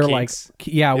whatever Their their kinks.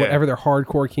 like, whatever their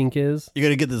hardcore kink is. You're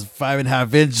gonna get this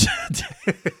 5.5 inch.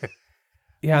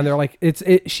 Yeah, and they're like,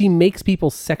 she makes people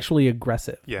sexually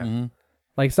aggressive. Yeah. Mm-hmm.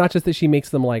 Like it's not just that she makes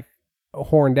them like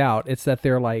horned out; it's that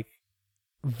they're like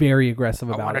very aggressive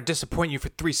I about want to it. disappoint you for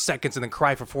 3 seconds and then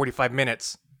cry for 45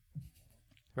 minutes.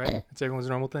 Right? That's everyone's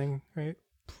normal thing, right?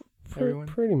 Everyone.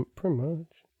 Pretty much.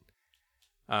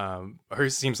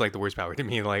 Hers seems like the worst power to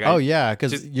me. Like,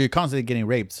 Because you're constantly getting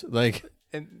raped. Like,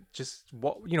 and just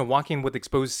walking with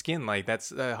exposed skin, like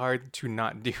that's hard to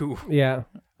not do. Yeah.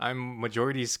 I'm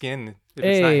majority skin. If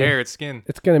it's not hair, it's skin.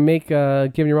 It's gonna make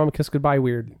giving your mom a kiss goodbye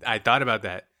weird. I thought about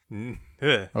that.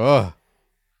 oh,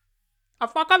 I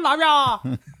fucking love ya.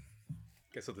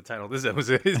 Guess what the title of this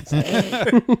episode is?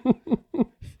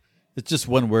 it's just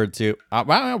one word too.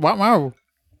 Wow.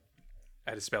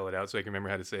 I had to spell it out so I can remember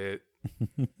how to say it.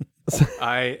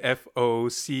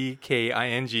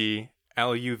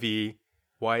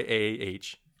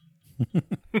 IFOCKINGLUVYAH.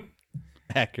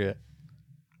 Accurate.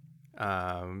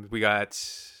 We got,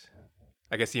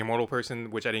 I guess, the immortal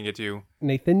person, which I didn't get to,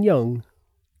 Nathan Young.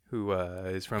 who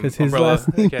is from Because his Umbrella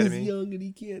last name Academy. is Young and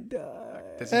he can't die.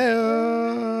 Does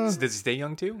he stay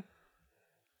young too?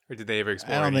 Or did they ever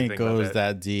explore I don't think anything it about goes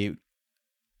that deep.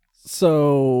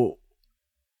 So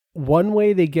one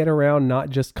way they get around not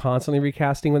just constantly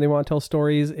recasting when they want to tell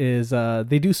stories is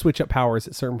they do switch up powers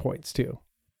at certain points too.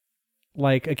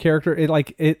 Like a character,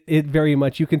 it very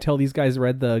much, you can tell these guys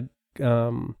read the, I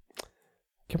want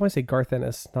to say Garth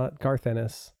Ennis, not Garth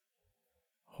Ennis.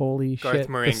 Holy Garth shit.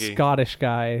 Marenghi. The Scottish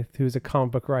guy who's a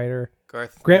comic book writer.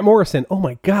 Grant Morrison. Oh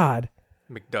my God.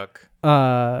 McDuck.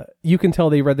 You can tell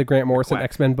they read the Grant Morrison Quack.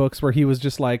 X-Men books where he was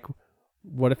just like,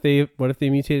 what if they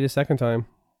mutated a second time?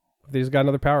 If they just got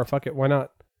another power, fuck it, why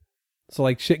not? So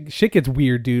like shit gets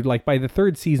weird, dude. Like by the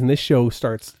third season, this show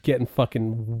starts getting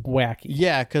fucking wacky.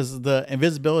 Yeah, because the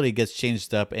invisibility gets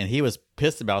changed up, and he was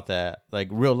pissed about that. Like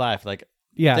real life, like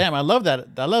Yeah. damn, I love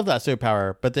that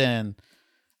superpower. But then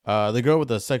the girl with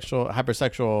the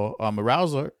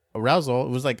hypersexual arousal, it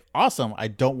was like awesome. I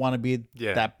don't want to be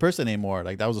that person anymore.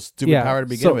 Like that was a stupid power to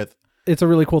begin with. It's a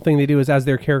really cool thing they do is as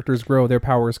their characters grow, their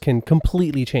powers can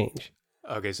completely change.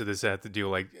 Okay, so does that have to do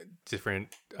like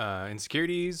different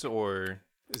insecurities, or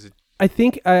is it? I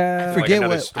think I forget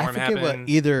another what storm happened?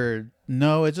 either.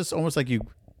 No, it's just almost like you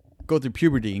go through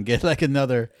puberty and get like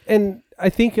another. And I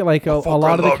think like a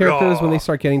lot of the characters, when they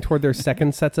start getting toward their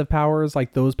second sets of powers,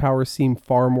 like those powers seem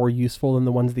far more useful than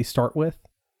the ones they start with.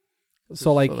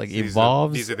 So like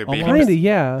evolves. These are their baby, kind of,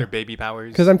 yeah. Their baby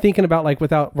powers. Because I'm thinking about like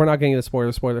we're not getting a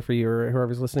spoiler for you or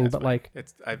whoever's listening, That's but fine.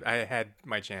 like I had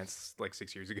my chance like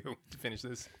 6 years ago to finish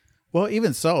this. Well,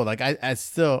 even so, like I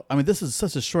still, I mean, this is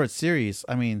such a short series.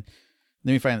 I mean,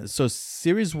 let me find it. So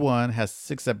series 1 has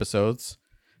 6 episodes,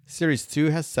 series 2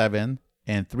 has 7,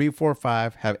 and 3, 4,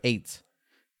 5 have 8.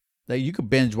 Like you could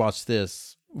binge watch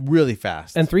this really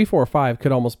fast. and 3, 4, 5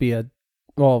 could almost be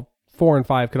 4 and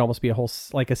 5 could almost be a whole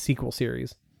like a sequel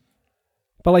series.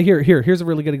 But like here's a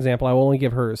really good example. I will only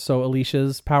give hers. So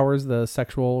Alicia's powers, the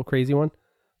sexual crazy one.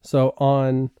 So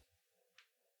on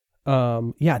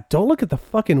don't look at the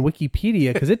fucking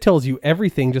Wikipedia because it tells you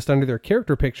everything just under their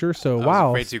character picture. So wow,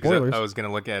 I was afraid to, 'cause spoilers. I was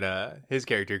gonna look at his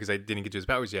character because I didn't get to his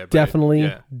powers yet. But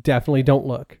Definitely don't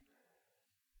look.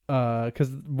 Because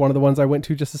one of the ones I went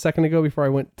to just a second ago before I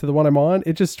went to the one I'm on,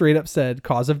 it just straight up said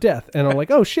cause of death, and I'm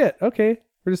like, oh shit, okay,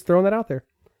 We're just throwing that out there.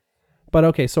 But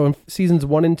okay, so in seasons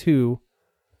 1 and 2,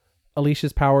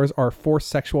 Alicia's powers are forced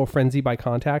sexual frenzy by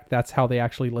contact. That's how they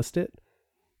actually list it.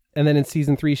 And then in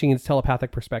season 3, she gets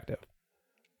telepathic perspective.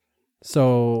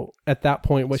 So at that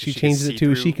point, what she changes it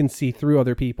to, she can see through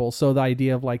other people. So the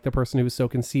idea of like the person who was so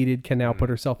conceited can now put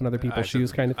herself in other people's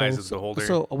shoes, kind of thing.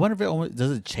 So I wonder if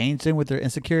does it change them with their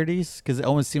insecurities? Because it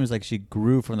almost seems like she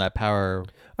grew from that power.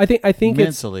 I think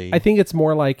mentally. I think it's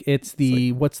more like it's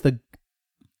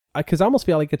because I almost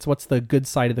feel like it's what's the good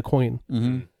side of the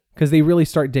coin. Because they really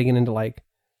start digging into like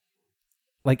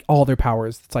all their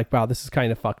powers. It's like, wow, this is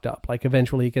kind of fucked up. Like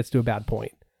eventually it gets to a bad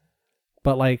point.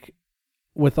 But like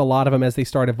with a lot of them, as they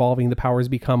start evolving, the powers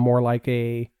become more like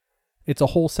it's a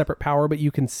whole separate power, but you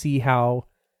can see how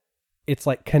it's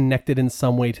like connected in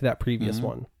some way to that previous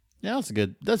one. Yeah,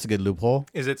 that's a good loophole.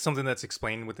 Is it something that's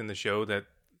explained within the show that,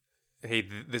 hey,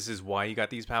 this is why you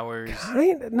got these powers?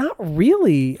 Not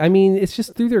really. I mean, it's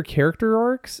just through their character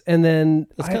arcs, and then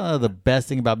that's kind of the best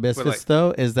thing about Misfits,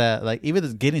 though, is that like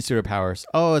even getting superpowers.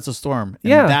 Oh, it's a storm.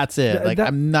 And that's it.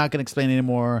 I'm not gonna explain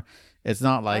anymore. It's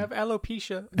not like I have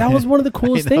alopecia. That was one of the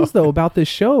coolest things, though, about this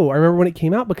show. I remember when it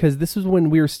came out, because this was when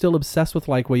we were still obsessed with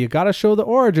like, well, you got to show the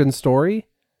origin story,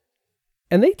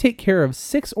 and they take care of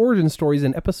 6 origin stories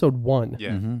in episode 1.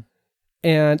 Yeah.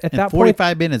 And at that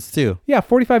 45 minutes too. Yeah,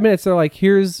 45 minutes. They're like,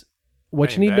 here's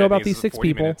what you need to know about these 6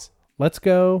 people. Minutes. Let's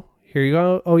go. Here you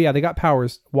go. Oh yeah, they got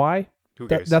powers. Why?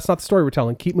 That's not the story we're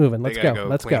telling. Keep moving. Let's go.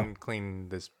 Let's go. Clean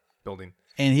this building.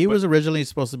 And he was originally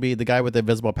supposed to be the guy with the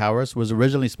invisible powers. Was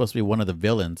originally supposed to be one of the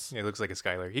villains. Yeah, he looks like a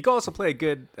Skylar. He could also play a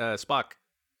good Spock.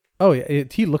 Oh yeah,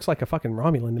 he looks like a fucking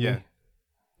Romulan to me.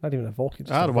 Not even a Vulcan.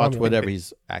 I'd watch whatever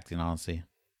he's acting, honestly.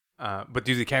 But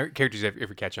do the characters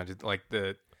ever catch on to like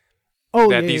the?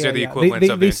 These are the equivalents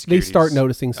of the they start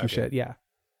noticing some shit, yeah.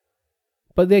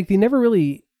 But they never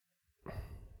really.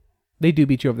 They do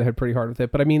beat you over the head pretty hard with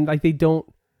it, but I mean, like they do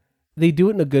it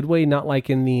in a good way, not like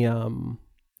in the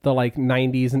like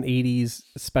 90s and 80s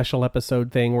special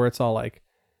episode thing where it's all like,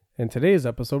 in today's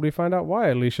episode we find out why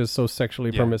Alicia's so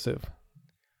sexually permissive.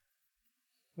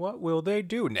 What will they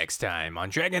do next time on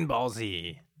Dragon Ball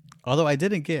Z? Although I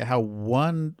didn't get how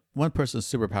one person's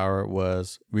superpower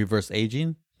was reverse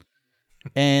aging.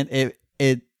 And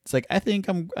it's like I think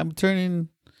I'm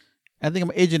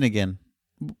aging again,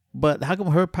 but how come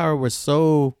her power was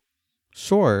so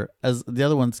short as the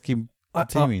other ones keep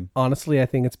continuing? Honestly, I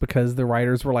think it's because the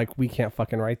writers were like, we can't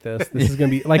fucking write this. This is gonna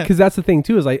be like, because that's the thing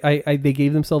too, is they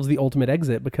gave themselves the ultimate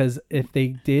exit, because if they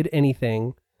did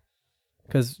anything,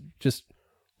 because just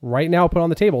right now put on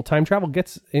the table, time travel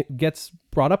gets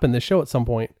brought up in this show at some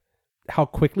point. How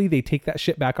quickly they take that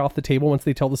shit back off the table once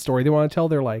they tell the story they want to tell.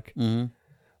 They're like,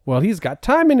 well, he's got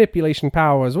time manipulation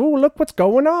powers. Oh, look what's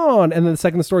going on. And then the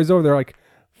second the story's over, they're like,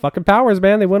 fucking powers,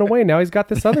 man. They went away. Now he's got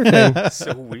this other thing.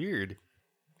 So weird.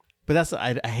 But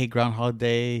I hate Groundhog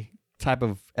Day type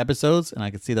of episodes. And I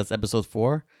can see that's episode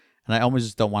 4. And I almost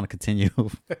just don't want to continue.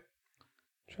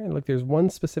 Trying to look. There's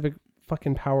one specific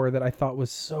fucking power that I thought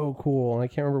was so cool. And I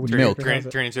can't remember which Milk.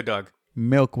 Turn into a dog.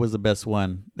 Milk was the best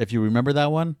one. If you remember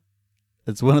that one.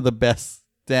 It's one of the best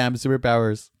damn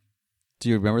superpowers. Do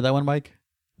you remember that one, Mike?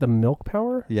 The milk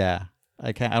power? Yeah.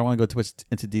 I don't want to go too much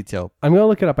into detail. I'm going to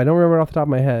look it up. I don't remember it off the top of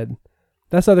my head.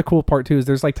 That's the other cool part, too, is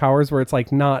there's like powers where it's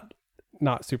like not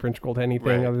super integral to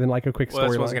anything other than like a quick story.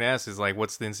 That's what I was going to ask is like,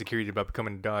 what's the insecurity about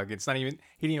becoming a dog? It's not even,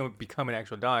 he didn't even become an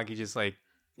actual dog. He just like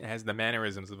has the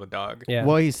mannerisms of a dog. Yeah.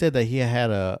 Well, he said that he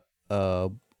had a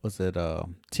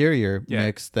terrier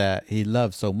mix that he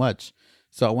loved so much.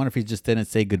 So I wonder if he just didn't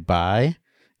say goodbye.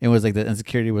 It was like the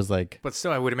insecurity was like... But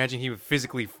still, I would imagine he would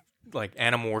physically like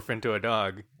anamorph into a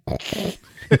dog. I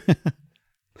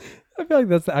feel like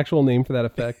that's the actual name for that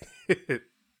effect.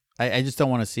 I just don't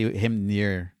want to see him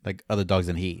near like other dogs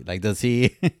than he. Like, does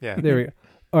he? Yeah. There we go.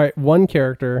 All right, one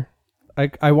character.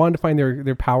 I wanted to find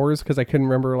their powers because I couldn't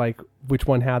remember like which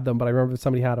one had them, but I remember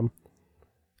somebody had them.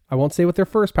 I won't say what their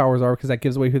first powers are because that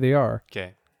gives away who they are.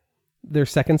 Okay. Their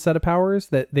second set of powers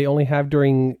that they only have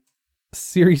during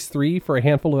Series 3 for a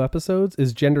handful of episodes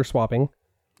is gender swapping.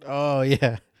 Oh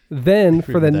yeah. Then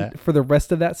for the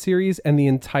rest of that series and the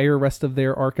entire rest of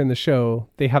their arc in the show,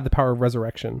 they have the power of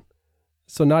resurrection.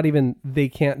 So not even they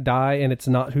can't die and it's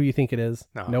not who you think it is.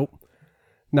 No. Nope.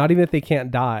 Not even that they can't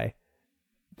die.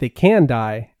 They can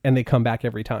die and they come back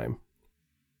every time.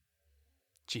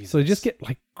 Jesus. So they just get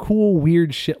like cool,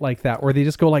 weird shit like that where they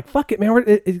just go like, fuck it,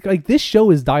 man. Like this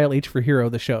show is Dial H for Hero,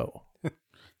 the show.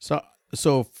 So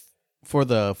for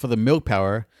the milk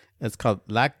power, it's called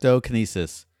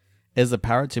lactokinesis. Is the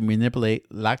power to manipulate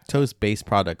lactose-based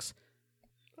products.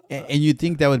 And you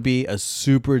think that would be a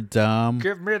super dumb.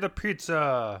 Give me the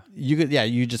pizza.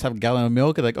 You just have a gallon of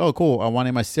milk and like, oh, cool, I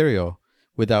wanted my cereal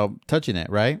without touching it,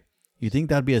 right? You think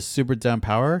that'd be a super dumb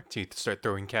power? To start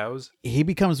throwing cows. He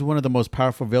becomes one of the most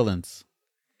powerful villains,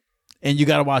 and you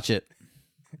gotta watch it.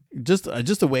 Just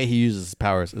the way he uses his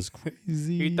powers is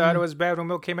crazy. You thought it was bad when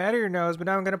milk came out of your nose, but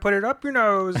now I'm gonna put it up your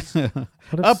nose.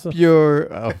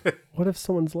 What if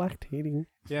someone's lactating?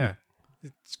 Yeah.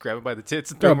 Just grab it by the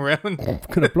tits and throw them around.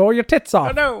 Gonna blow your tits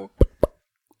off. Oh no.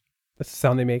 That's the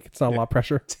sound they make. It's not a lot of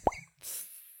pressure.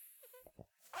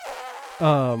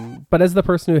 But as the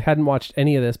person who hadn't watched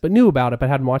any of this, but knew about it, but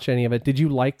hadn't watched any of it, did you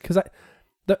like? Because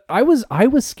I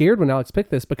was scared when Alex picked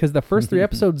this because the first 3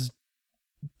 episodes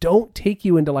don't take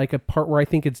you into like a part where I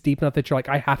think it's deep enough that you're like,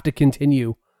 I have to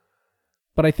continue.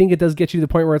 But I think it does get you to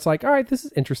the point where it's like, all right, this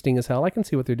is interesting as hell. I can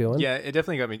see what they're doing. Yeah, it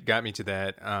definitely got me to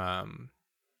that.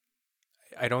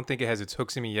 I don't think it has its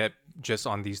hooks in me yet, just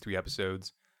on these 3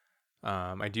 episodes.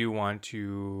 I do want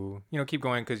to, keep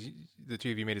going because the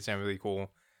 2 of you made it sound really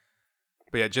cool.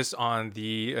 But yeah, just on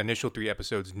the initial 3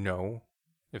 episodes, no,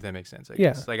 if that makes sense. I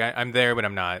guess. Like I'm there, but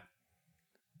I'm not.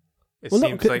 It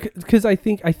seems like because I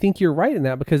think you're right in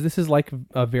that, because this is like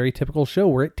a very typical show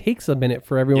where it takes a minute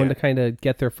for everyone to kind of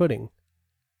get their footing.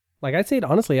 Like I'd say it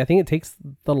honestly, I think it takes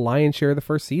the lion's share of the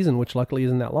first season, which luckily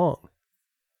isn't that long.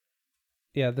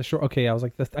 Yeah, the short. Okay, I was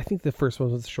like, I think the first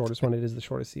one was the shortest one. It is the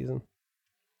shortest season.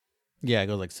 Yeah, it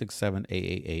goes like 6, 7, 8,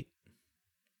 8, 8.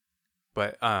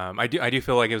 But I do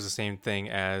feel like it was the same thing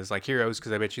as like Heroes,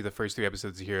 because I bet you the first 3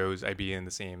 episodes of Heroes, I'd be in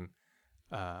the same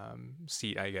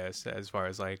seat, I guess, as far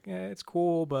as like, it's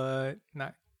cool, but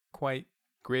not quite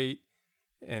great.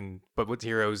 But with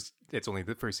Heroes, it's only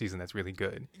the first season that's really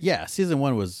good. Yeah, season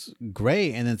 1 was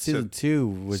great, and then season 2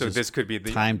 was so just this could be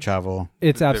the time travel.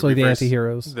 It's absolutely reverse, the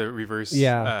anti-heroes. The reverse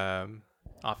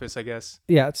office, I guess.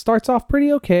 Yeah, it starts off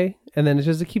pretty okay, and then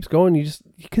it keeps going.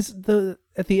 Because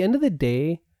at the end of the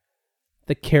day,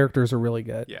 the characters are really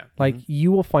good. Yeah. Like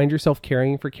you will find yourself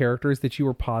caring for characters that you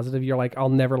were positive you're like, I'll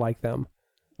never like them.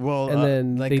 Well, and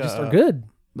then they just are good.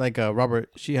 Like Robert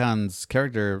Sheehan's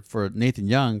character for Nathan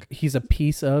Young. He's a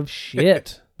piece of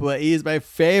shit. But he's my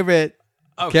favorite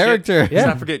character. Shit. Let's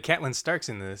not forget Catelyn Stark's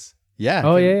in this. Yeah.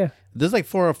 Oh, yeah. There's like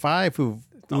 4 or 5 who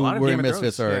were in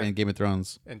Misfits or in Game of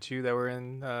Thrones. And 2 that were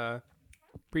in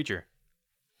Preacher.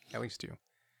 At least 2.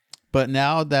 But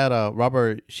now that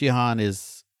Robert Sheehan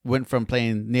went from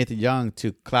playing Nathan Young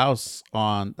to Klaus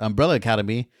on Umbrella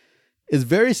Academy, is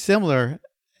very similar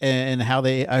in how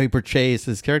he portrays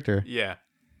his character. Yeah.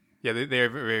 Yeah, they're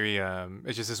very,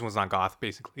 it's just this one's not goth,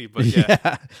 basically. But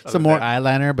yeah. Some more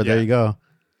eyeliner, but there you go.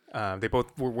 They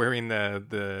both were wearing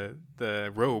the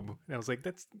robe. And I was like,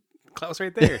 that's Klaus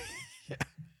right there.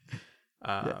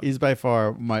 He's by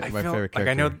far my favorite character. Like,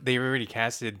 I know they were already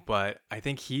casted, but I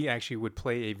think he actually would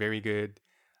play a very good,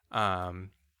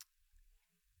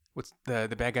 what's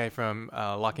the bad guy from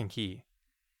Lock and Key?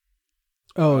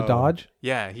 Oh, Dodge?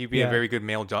 Yeah, he'd be a very good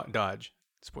male Dodge.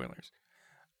 Spoilers.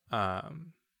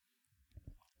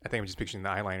 I think I'm just picturing the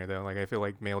eyeliner though. Like I feel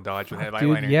like male Dodge with that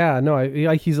eyeliner. Yeah, no,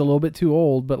 like he's a little bit too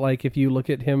old. But like if you look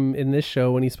at him in this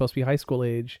show when he's supposed to be high school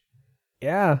age,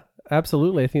 yeah,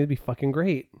 absolutely, I think it'd be fucking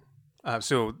great.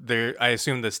 So I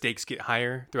assume the stakes get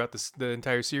higher throughout the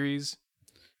entire series.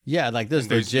 Yeah, like there's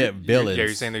legit villains. Yeah,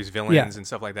 you're saying there's villains and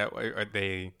stuff like that. Are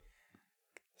they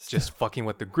just fucking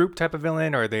with the group type of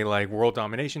villain? Or are they like world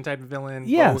domination type of villain?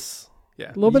 Yes. Both?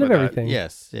 Yeah, a little bit of everything.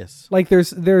 Yes. Like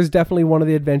there's definitely one of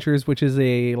the adventures which is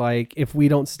like if we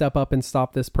don't step up and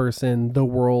stop this person, the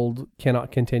world cannot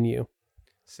continue.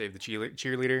 Save the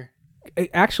cheerleader.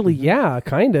 Actually, yeah,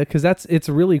 kind of, because it's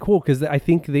really cool because I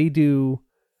think they do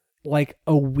like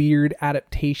a weird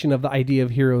adaptation of the idea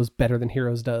of Heroes better than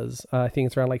Heroes does. I think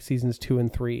it's around like seasons 2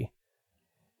 and 3.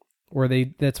 Where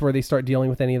that's where they start dealing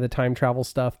with any of the time travel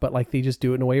stuff, but like they just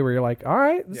do it in a way where you're like, all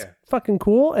right, this is fucking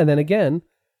cool. And then again,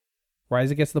 right as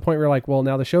it gets to the point where you're like, well,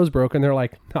 now the show's broken, they're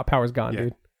like, no, power's gone,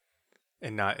 dude.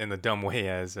 And not in the dumb way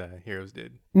as Heroes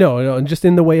did. No, and just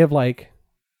in the way of like,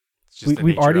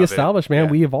 we've already established, man,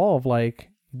 we evolve. Like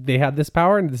they had this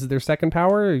power and this is their second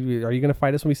power. Are you going to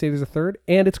fight us when we say there's a third?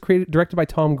 And it's directed by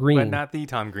Tom Green. But not the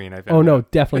Tom Green, I found Oh, no,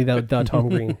 definitely the Tom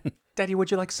Green. Daddy, would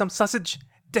you like some sausage?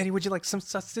 Daddy, would you like some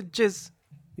sausages?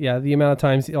 Yeah, the amount of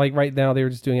times, like right now, they were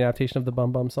just doing an adaptation of the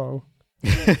Bum Bum song.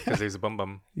 Because there's a Bum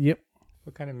Bum. Yep.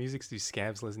 What kind of music do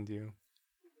scabs listen to?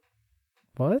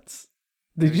 What?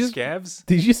 Did you scabs?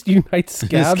 Did you just unite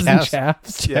scabs and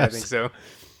chavs? Yeah, I think so.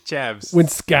 Chavs. When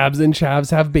scabs and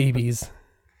chavs have babies.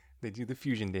 They do the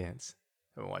fusion dance.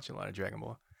 I've been watching a lot of Dragon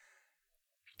Ball.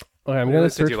 Okay, I'm going to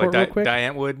search for it real quick.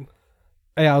 Diane Wood.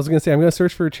 Yeah, I was gonna say I'm gonna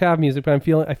search for chav music, but I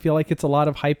feel like it's a lot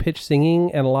of high pitched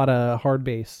singing and a lot of hard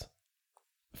bass.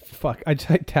 Fuck, I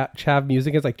tap chav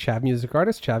music. It's like chav music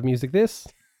artist, chav music this.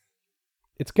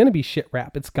 It's gonna be shit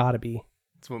rap. It's gotta be.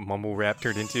 That's what mumble rap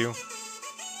turned into.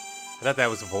 I thought that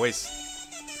was a voice.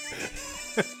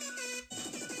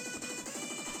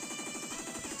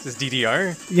 Is this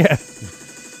DDR? Yeah.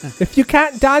 If you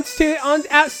can't dance to it on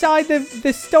outside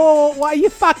the store, what are you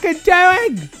fucking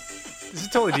doing? This is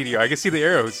totally DDR. I can see the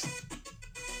arrows.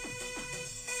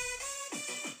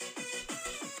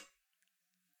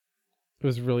 It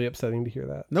was really upsetting to hear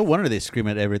that. No wonder they scream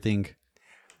at everything.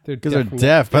 Because They're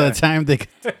deaf by the time they...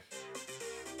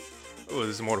 Oh,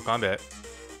 this is Mortal Kombat.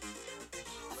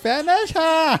 Finish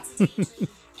her!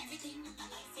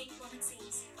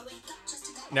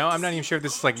 No, I'm not even sure if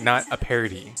this is like not a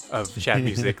parody of chat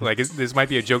music. Like this might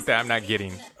be a joke that I'm not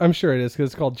getting. I'm sure it is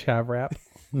because it's called chav rap.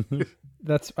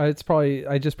 It's probably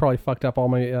I just probably fucked up all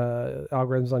my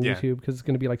algorithms on YouTube because it's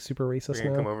gonna be like super racist We're gonna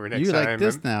now. come over next You time. like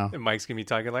this now. And Mike's gonna be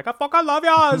talking like, I fucking love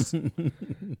yours.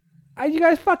 Are you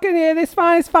guys fucking here? This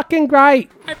one is fucking great.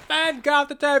 Hey man, get off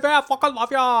the TV. I fucking love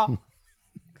y'all.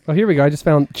 Oh, here we go. I just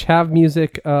found chav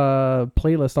music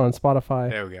playlist on Spotify.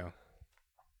 There we go.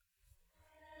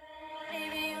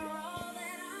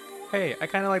 Hey, I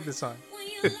kind of like this song.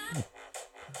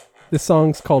 This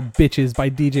song's called "Bitches" by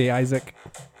DJ Isaac.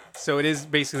 So it is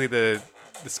basically the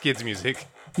Skids music.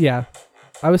 Yeah,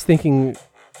 I was thinking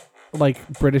like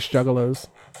British Juggalos.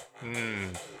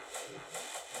 Mm.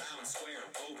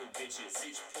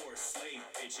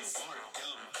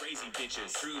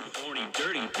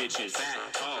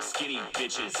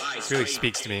 This really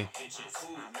speaks to me.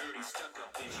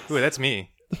 Ooh, that's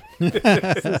me.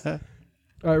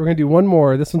 All right, we're gonna do one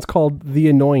more. This one's called "The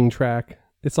Annoying Track."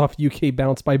 It's off UK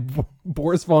Bounce by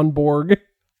Boris von Borg.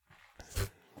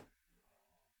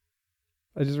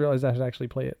 I just realized I should actually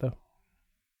play it though.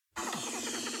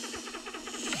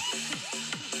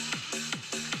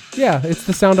 Yeah, it's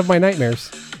the sound of my nightmares.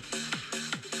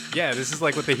 Yeah, this is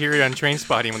like what they hear on Train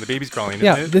Spotting when the baby's crawling, isn't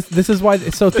Yeah, it? this is why.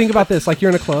 So think about this: like you're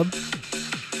in a club,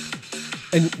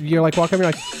 and you're like walking, you're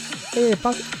like, "Hey, I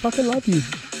fucking love you,"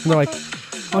 and they're like,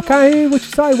 "I can't hear what you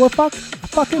say." Well, fuck, I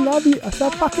fucking love you. I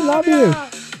said, I fucking love you. I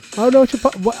don't know what you.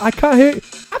 What, I can't hear.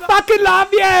 I fucking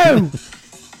love you.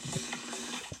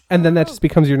 And then that just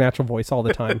becomes your natural voice all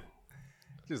the time.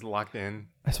 Just locked in.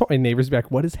 I saw my neighbors be like,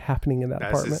 "What is happening in that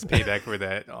That's apartment?" just payback for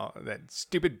that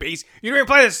stupid bass. You didn't even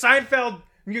play the Seinfeld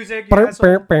music, you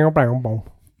asshole.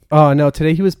 Oh no!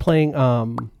 Today he was playing.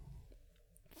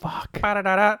 Fuck.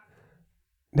 Ba-da-da-da.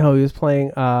 No, he was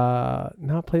playing.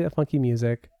 Not play that funky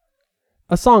music.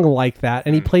 A song like that,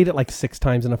 and he played it like 6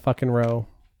 times in a fucking row.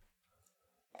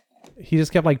 He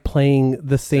just kept like playing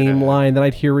the same line. Then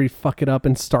I'd hear he'd fuck it up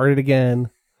and start it again.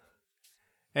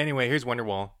 Anyway, here's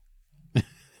Wonderwall.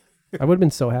 I would have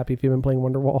been so happy if he'd been playing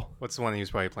Wonderwall. What's the one he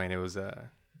was probably playing? It was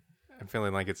I'm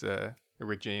feeling like it's a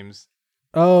Rick James.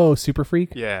 Oh, Super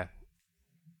Freak. Yeah.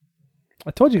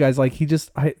 I told you guys like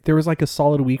there was like a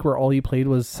solid week where all he played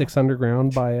was Six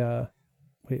Underground by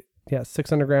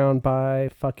Six Underground by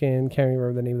fucking can't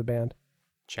remember the name of the band.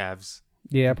 Chavs.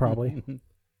 Yeah, probably.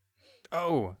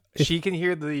 Oh, she can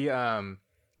hear the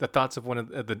thoughts of one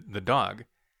of the dog.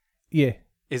 Yeah.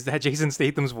 Is that Jason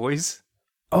Statham's voice?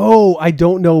 Oh, I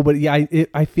don't know, but yeah,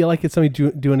 I feel like it's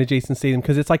somebody doing a Jason Statham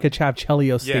because it's like a Chav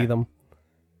Chelios Statham.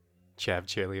 Chav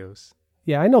Chelios.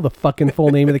 Yeah, I know the fucking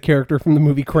full name of the character from the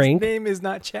movie Crank. His name is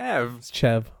not Chav. It's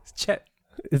Chev. It's Chev.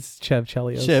 It's Chev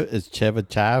Chelios. Is Chev a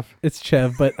chav? It's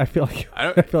Chev, but I feel like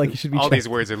I feel like you should be. All Chev. these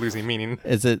words are losing meaning.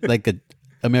 Is it like a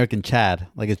American Chad?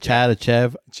 Like a Chad, a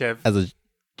Chev? Chev. As a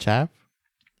chav?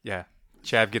 Yeah.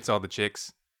 Chav gets all the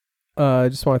chicks. I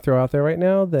just want to throw out there right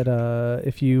now that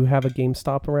if you have a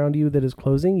GameStop around you that is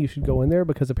closing, you should go in there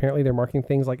because apparently they're marking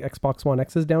things like Xbox One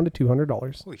X's down to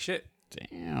 $200. Holy shit.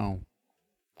 Damn.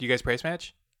 Do you guys price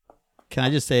match? Can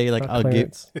I just say, like, Not I'll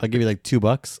give you like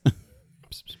 $2.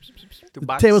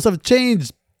 $2. Tables have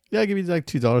changed. Yeah, I'll give you like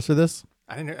 $2 for this.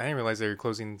 I didn't realize they were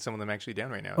closing some of them actually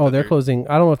down right now. Oh, they're closing.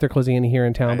 I don't know if they're closing any here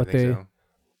in town, but they, so.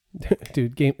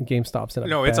 dude, GameStop's in a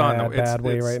No, it's on bad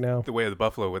way right now. The way of the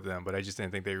buffalo with them, but I just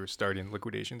didn't think they were starting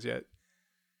liquidations yet.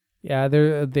 Yeah, I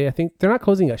think they're not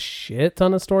closing a shit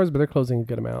ton of stores, but they're closing a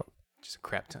good amount. Just a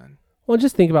crap ton. Well,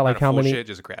 just think about Not like a how full many. shit,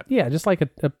 just a crap. Yeah, just like a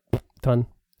ton.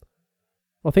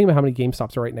 Well, think about how many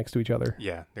GameStops are right next to each other.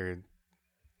 Yeah, they're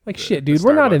Like the- shit, the dude.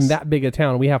 We're not in Starbucks. that big a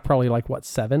town. We have probably like what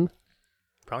 7.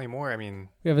 probably more. I mean,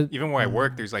 We have even where I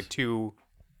work, there's like 2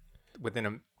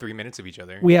 within 3 minutes of each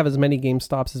other. we have as many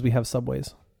GameStops as we have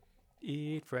Subways.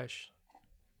 Eat fresh.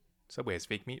 Subway has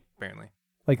fake meat, apparently.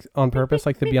 Like on purpose,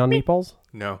 like the Beyond Meatballs.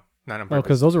 No, Not on Oh, purpose.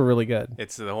 because those are really good.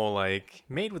 It's the whole like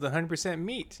made with 100%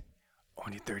 meat.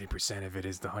 Only 30% of it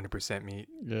is the 100% meat.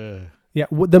 Yeah. Yeah,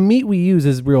 the meat we use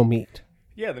is real meat.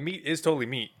 Yeah, the meat is totally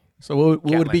meat. So what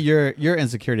would Catland. be your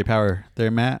insecurity power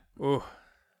there, Matt? Ooh.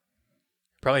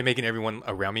 Probably making everyone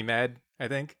around me mad, I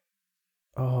think.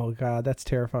 Oh God, that's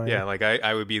terrifying. Yeah, like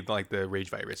I would be like the rage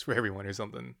virus for everyone or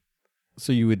something.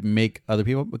 So you would make other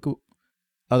people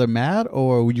other mad,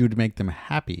 or would you make them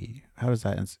happy? How does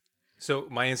that? So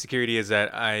my insecurity is that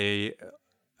I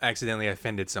accidentally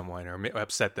offended someone or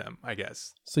upset them, I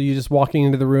guess. So you just walking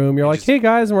into the room, you're like, just- "Hey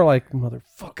guys," and we're like,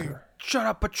 "Motherfucker." Shut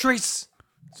up, Patrice!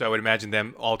 So I would imagine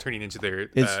them all turning into their...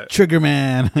 It's Trigger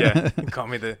Man. yeah, call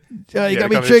me the... Oh, you yeah, got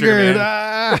me call the Trigger triggered.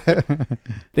 Man.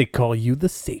 Ah! They call you the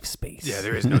safe space. Yeah,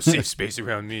 there is no safe space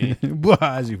around me.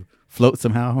 As you float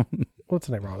somehow. What's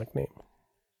an ironic name?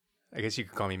 I guess you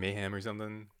could call me Mayhem or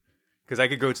something. Because I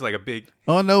could go to like a big...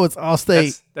 Oh no, it's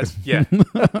Allstate. That's yeah,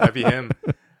 that'd be him.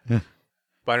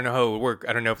 But I don't know how it would work.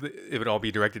 I don't know if it would all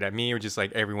be directed at me or just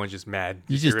like everyone's just mad.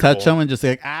 You just irritable. touch them and just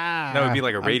like ah. That would be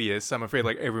like a radius. I'm afraid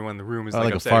like everyone in the room is Oh, like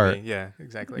like a upset fart. at me. Yeah,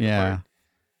 exactly. Like a Yeah. fart.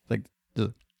 Like just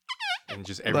And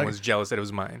just everyone's jealous that it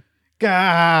was mine.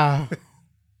 ah.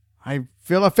 I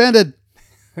feel offended.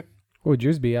 What would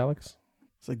yours be, Alex?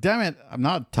 It's like, damn it, I'm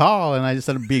not tall, and I just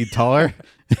started being taller.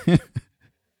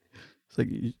 It's like,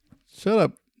 shut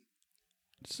up,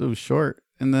 so short.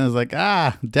 And then it's like,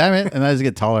 ah, damn it, and I just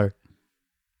get taller,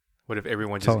 What if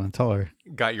everyone just taller, and taller.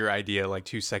 got your idea like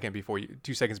 2 seconds before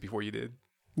you did?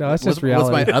 No, that's just What's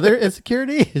reality. my other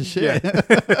insecurity? Shit.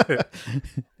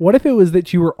 What if it was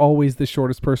that you were always the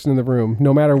shortest person in the room?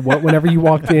 No matter what, whenever you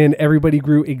walked in, everybody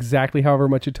grew exactly however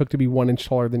much it took to be 1 inch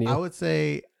taller than you. I would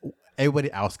say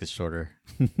everybody else gets shorter.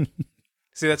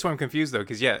 See, that's why I'm confused though,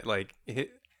 because yeah, like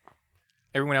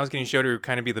everyone else getting shorter would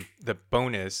kind of be the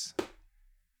bonus,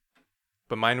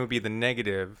 but mine would be the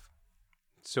negative.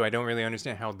 So I don't really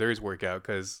understand how theirs work out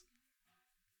because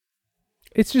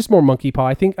It's just more monkey paw.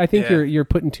 I think Yeah. you're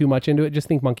putting too much into it. Just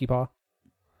think monkey paw.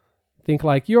 Think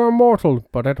like you're immortal,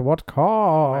 but at what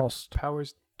cost?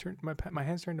 powers turn my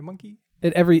hands turn to monkey.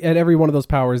 At every one of those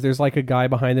powers, there's like a guy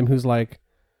behind them who's like,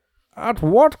 at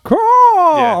what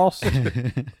cost?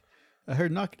 I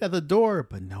heard knocking at the door,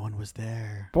 but no one was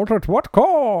there. But at what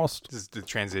cost? Just the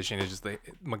transition is just like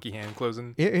monkey hand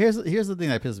closing. Here's the thing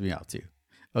that pisses me off too.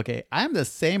 Okay, I'm the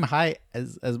same height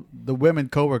as the women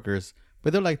coworkers,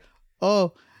 but they're like,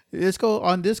 "Oh, let's go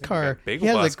on this car."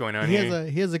 Bagel boss going on here.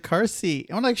 He has a car seat.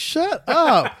 I'm like, "Shut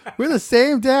up! We're the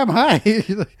same damn height." You're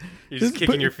just Just kicking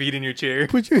put- your feet in your chair.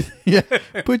 Put you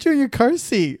in your car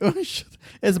seat. Oh, shit.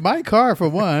 It's my car for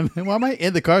one. Why am I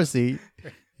in the car seat?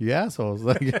 You assholes!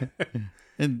 Like,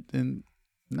 and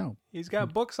no. He's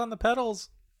got books on the pedals.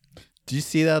 Did you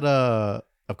see that?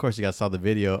 Of course, you guys saw the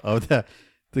video of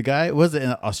the guy. Was it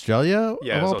in Australia?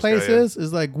 Yeah, of it was all Australia. places.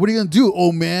 It's like, what are you gonna do,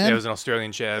 old man? Yeah, it was an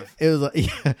Australian chav. It was like,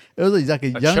 yeah, it was like a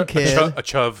young kid. A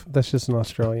chuv. That's just an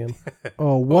Australian.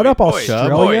 Oh, what Oi, up, oi,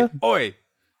 Australia? Oi.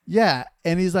 Yeah,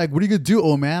 and he's like, "What are you gonna do,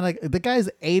 old man?" Like the guy's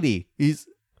 80. He's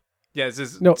Yeah, it's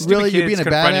this No, stupid really you're kid's being a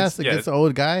confronting- badass against the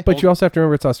old guy. But you also have to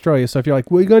remember it's Australia. So if you're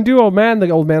like, what are you going to do, old man? The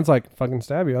old man's like, fucking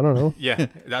stab you. I don't know. Yeah,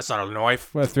 that's not a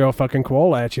knife. I'm going to throw a fucking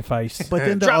koala at your face. But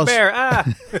then Drop bear.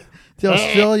 the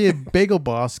Australian bagel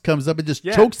boss comes up and just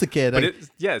Yeah, chokes the kid. But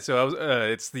Like, so I was,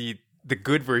 it's the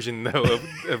good version though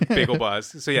of Bagel Boss.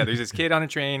 So yeah, there's this kid on a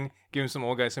train giving some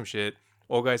old guy some shit.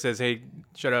 Old guy says, "Hey,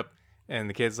 shut up," and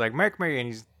the kid's like, "Mark me,"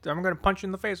 and I'm gonna punch you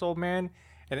in the face, old man.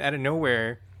 And out of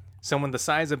nowhere, someone the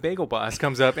size of Bagel Boss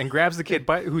comes up and grabs the kid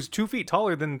who's 2 feet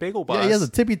taller than Bagel Boss. yeah, he has a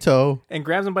tippy toe. and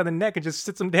grabs him by the neck and just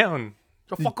sits him down.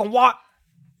 You fucking what?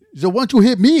 So why don't you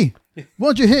hit me? Why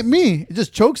don't you hit me? It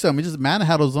just chokes him. It just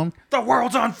manhandles him, The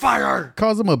world's on fire.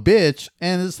 calls him a bitch,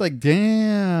 and it's like,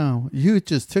 damn, you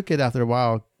just took it after a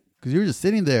while because you were just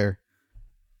sitting there.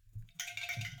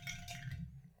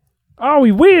 Oh,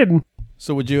 we win.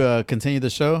 So would you continue the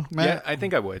show, Matt? Yeah, I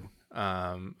think I would.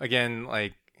 Again,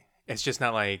 like it's just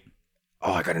not like,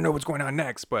 oh, I gotta know what's going on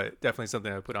next, but definitely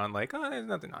something I would put on. Like, oh, there's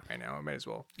nothing on right now. I might as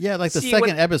well. Yeah, like the See second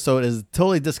what- episode is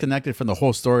totally disconnected from the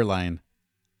whole storyline.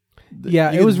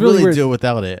 Yeah, You it could was really weird. deal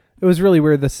without it. It was really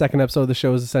weird. The second episode of the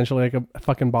show is essentially like a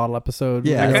fucking bottle episode.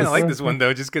 Yeah, I it's kind just- of like this one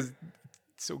though, just because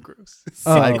it's so gross.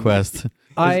 Side quest.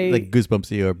 I- It's like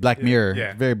Goosebumpsy or Black Mirror.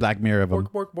 yeah. Very Black Mirror of them.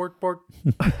 Bork, bork, bork, bork.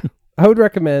 I would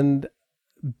recommend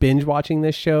binge watching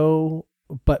this show,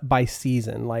 but by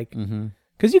season. Like, Mm-hmm.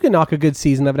 because you can knock a good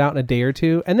season of it out in a day or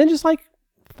two, and then just like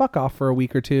fuck off for a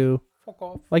week or two. Fuck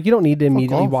off. Like, you don't need to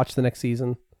immediately off. watch the next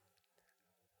season.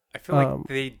 I feel like Um,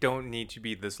 they don't need to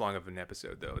be this long of an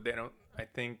episode though. They don't. I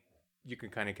think you can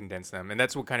kind of condense them, and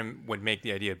that's what kind of would make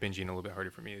the idea of binging a little bit harder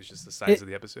for me. Is just the size of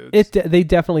the episodes. They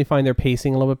definitely find their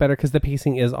pacing a little bit better because the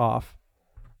pacing is off.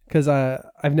 Because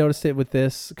I've noticed it with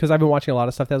this because I've been watching a lot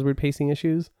of stuff that has weird pacing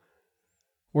issues.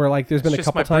 Where like there's been a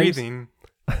couple times.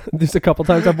 There's a couple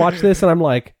times I've watched this and I'm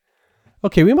like,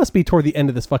 okay, we must be toward the end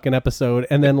of this fucking episode,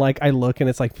 and then like I look and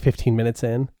it's like 15 minutes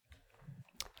in.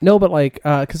 No, but like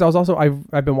because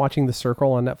I've been watching The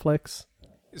Circle on Netflix.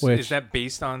 Is that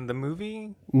based on the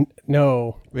movie?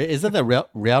 No. Wait, is that the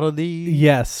reality?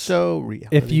 Yes. Show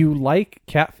reality? If you like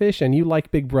Catfish and you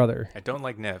like Big Brother. I don't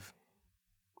like Nev.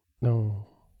 No.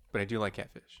 But I do like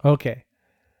Catfish. Okay.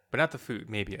 But not the food.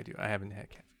 Maybe I do. I haven't had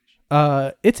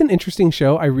Catfish. It's an interesting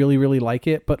show. I really, really like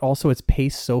it, but also it's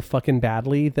paced so fucking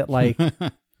badly that like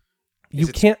you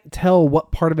can't tell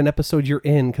what part of an episode you're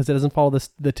in because it doesn't follow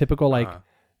the typical like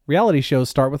reality shows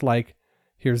start with like,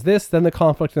 here's this, then the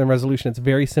conflict, and then resolution. It's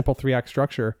very simple 3-act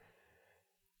structure.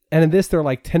 And in this, they're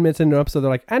like 10 minutes into an episode,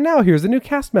 they're like, and now here's a new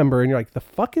cast member. And you're like, the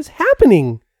fuck is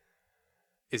happening?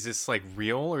 Is this like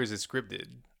real or is it scripted?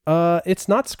 It's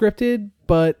not scripted,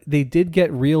 but they did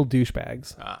get real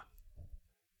douchebags.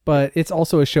 But it's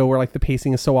also a show where like the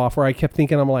pacing is so off where I kept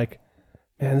thinking, I'm like,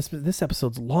 man, this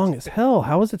episode's long as hell.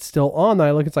 How is it still on? And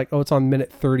I look, it's like, oh, it's on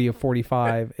minute 30 of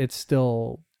 45. It's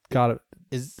still got a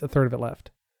third of it left.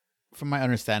 From my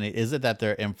understanding, is it that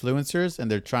they're influencers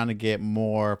and they're trying to get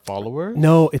more followers?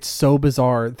 No, it's so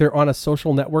bizarre. They're on a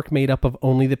social network made up of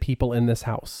only the people in this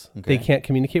house. Okay. They can't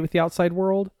communicate with the outside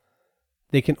world.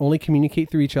 They can only communicate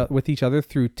with each other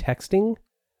through texting.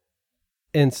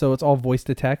 And so it's all voice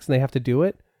to text and they have to do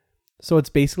it. So it's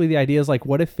basically the idea is like,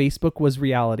 what if Facebook was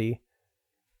reality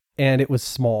and it was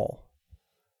small?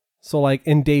 So like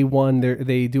in day one,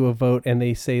 they do a vote and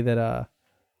they say that,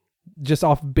 just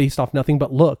based off nothing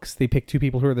but looks, they pick 2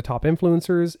 people who are the top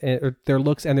influencers, or their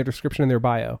looks and their description in their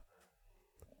bio.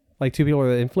 Like 2 people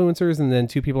are the influencers, and then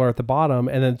 2 people are at the bottom,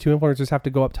 and then 2 influencers have to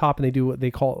go up top, and they do what they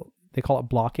call it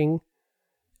blocking,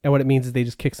 and what it means is they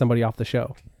just kick somebody off the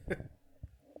show.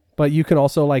 But you can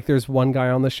also like, there's one guy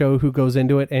on the show who goes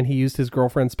into it, and he used his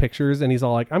girlfriend's pictures, and he's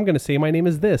all like, I'm going to say my name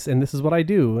is this, and this is what I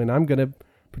do, and I'm going to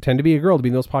pretend to be a girl to be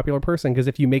the most popular person, because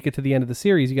if you make it to the end of the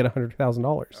series, you get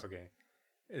 $100,000. Okay.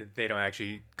 They don't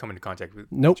actually come into contact with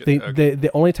Nope. each other.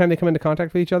 The only time they come into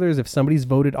contact with each other is if somebody's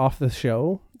voted off the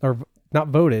show, or not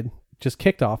voted, just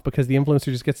kicked off, because the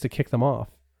influencer just gets to kick them off.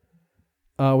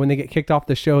 When they get kicked off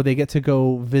the show, they get to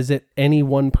go visit any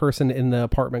one person in the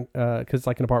apartment, because it's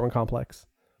like an apartment complex.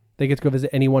 They get to go visit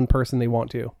any one person they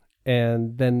want to.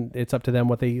 And then it's up to them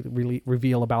what they really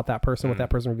reveal about that person, what that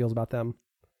person reveals about them.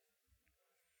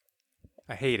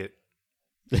 I hate it.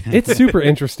 It's super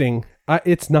interesting.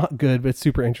 It's not good, but it's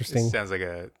super interesting. It sounds like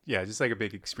just like a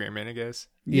big experiment, I guess.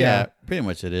 Yeah, pretty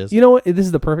much it is. You know what? This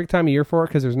is the perfect time of year for it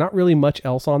because there's not really much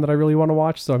else on that I really want to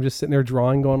watch. So I'm just sitting there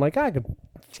drawing, going like, I could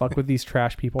fuck with these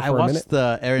trash people for a minute. I watched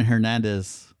the Aaron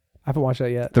Hernandez. I haven't watched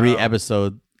that yet.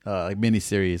 3-episode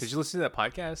miniseries. Did you listen to that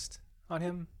podcast on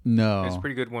him? No. It's a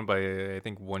pretty good one by, I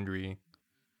think, Wondery.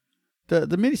 The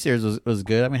miniseries was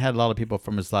good. I mean, it had a lot of people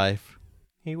from his life.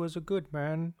 He was a good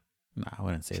man. No, I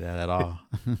wouldn't say that at all.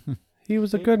 He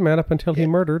was a good man up until he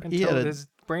murdered. Until his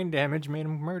brain damage made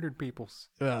him murdered people's.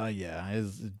 Yeah,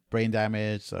 his brain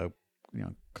damage, so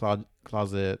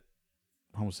closet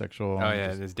homosexual. Oh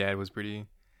yeah, his dad was pretty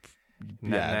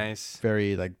nice.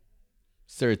 Very like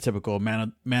stereotypical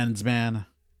man's man.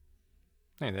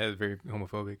 Hey, that was very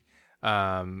homophobic.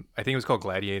 I think it was called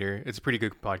Gladiator. It's a pretty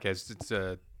good podcast. It's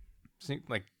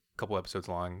like a couple episodes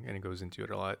long, and it goes into it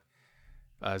a lot.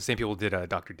 Same people did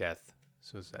Dr. Death,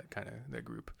 so it's that kind of that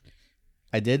group.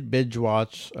 I did binge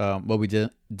watch what we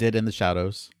did in the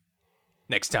shadows.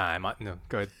 Next time, no,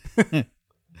 go ahead.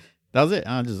 That was it.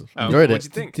 I just enjoyed it. What'd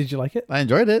you think? Did you like it? I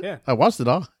enjoyed it. Yeah. I watched it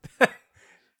all.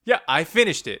 Yeah, I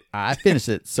finished it. I finished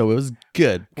it, so it was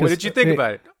good. What did you think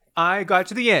about it? I got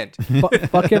to the end.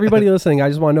 Fuck everybody listening. I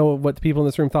just want to know what the people in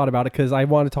this room thought about it because I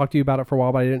wanted to talk to you about it for a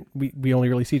while, but I didn't. We only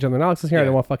really see each other when Alex is here. I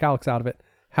didn't want to fuck Alex out of it.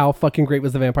 How fucking great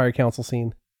was the Vampire Council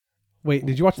scene? Wait,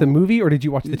 did you watch the movie or did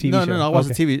you watch the TV show? No. I watched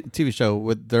the TV show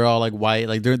with they're all like white,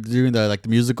 like they're doing the like the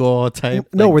musical type.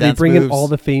 No, like, where they bring moves. in all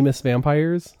the famous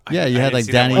vampires. Yeah, you had like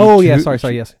Danny. Oh yeah, sorry,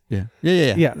 yes. Yeah.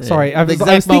 Sorry, the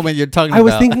exact moment you're talking about. I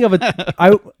was thinking of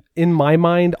it. In my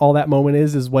mind, all that moment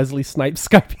is Wesley Snipes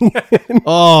Skyping in.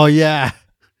 Oh yeah.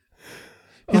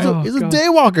 He's a God.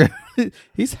 daywalker.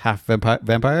 He's half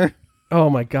vampire. Oh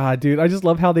my God, dude. I just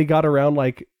love how they got around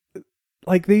like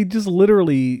they just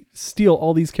literally steal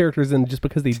all these characters and just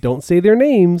because they don't say their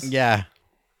names. Yeah.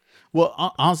 Well,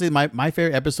 honestly, my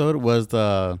favorite episode was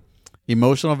the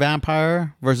emotional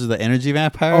vampire versus the energy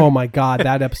vampire. Oh my god,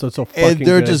 that episode's so fucking And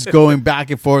they're good. just going back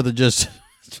and forth and just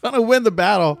trying to win the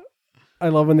battle. I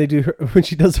love when they do when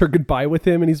she does her goodbye with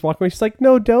him and he's walking away. She's like,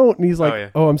 "No, don't." And he's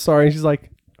like, "Oh, I'm sorry." And she's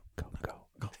like, "Go,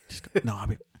 Just go. No, I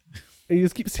mean, And he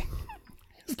just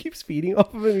keeps feeding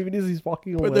off of him even as he's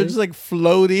walking away. but they're just like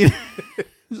floating.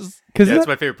 Because that's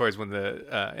my favorite part is when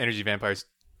the energy vampires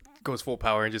goes full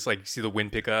power and just like see the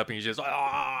wind pick up and you just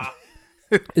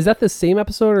is that the same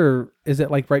episode or is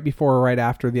it like right before or right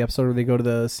after the episode where they go to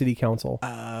the city council?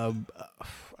 I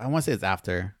want to say it's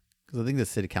after because I think the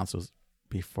city council was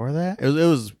before that. It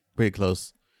was pretty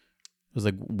close. It was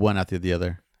like one after the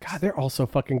other. God, they're all so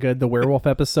fucking good. The werewolf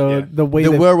episode, Yeah. the way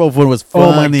The werewolf one was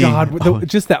funny. Oh my god,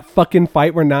 just that fucking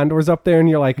fight where Nandor's up there and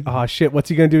you're like, oh shit, what's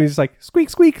he gonna do? And he's just like, squeak,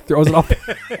 squeak, throws it off.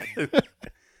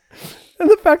 And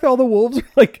the fact that all the wolves are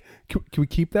like, can we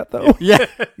keep that though? Yeah,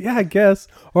 Yeah, I guess.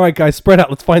 All right, guys, spread out.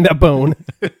 Let's find that bone.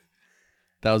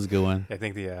 that was a good one. I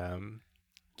think the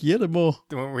Guillermo.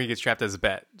 one where he gets trapped as a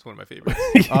bat is one of my favorites.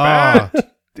 Ah.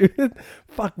 Dude,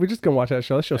 fuck, we're just gonna watch that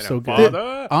show. That show's I know, so good.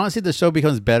 father. Honestly, the show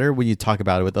becomes better when you talk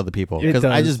about it with other people. It Because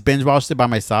I does. just binge watched it by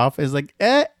myself. It's like,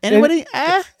 anybody?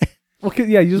 Well, 'cause,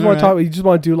 yeah, you just All want to talk. You just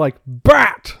want to do like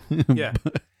brat. Yeah.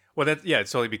 Well, it's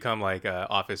totally become like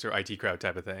Office or IT Crowd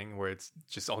type of thing where it's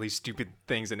just all these stupid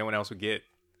things that no one else would get.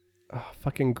 Oh,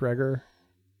 fucking Gregor.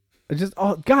 It just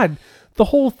god, the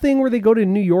whole thing where they go to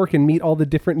New York and meet all the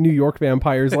different New York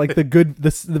vampires, like the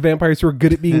vampires who are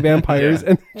good at being vampires, Yeah.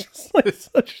 and they're just like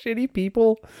such shitty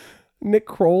people. Nick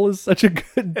Kroll is such a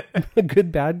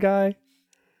good bad guy.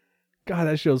 God,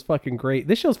 that show's fucking great.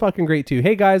 This show's fucking great too.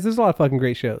 Hey guys, there's a lot of fucking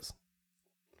great shows.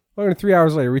 Welcome to 3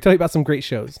 hours later. We tell you about some great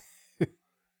shows.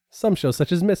 Some shows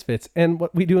such as Misfits and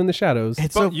What We Do in the Shadows.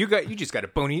 It's You just got a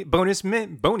bonus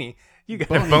mini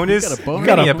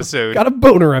episode. Got a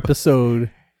boner episode.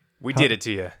 We did it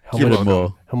to you.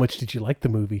 Guillermo. How much did you like the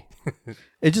movie?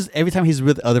 It's just every time he's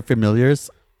with other familiars,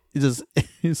 he just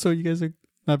so you guys are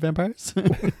not vampires.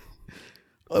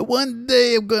 One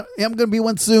day I'm gonna be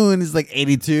one soon. He's like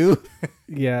 82.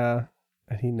 Yeah,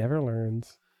 and he never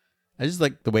learns. I just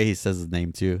like the way he says his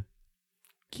name too.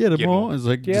 Guillermo. Guillermo. It's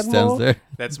like just Guillermo. stands there.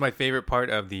 That's my favorite part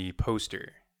of the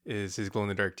poster is his glow in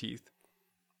the dark teeth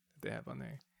that they have on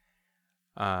there.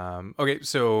 Okay,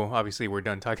 so obviously we're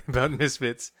done talking about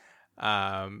Misfits.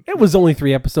 It was only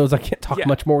 3 episodes. I can't talk Yeah.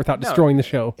 much more without destroying the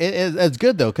show. It's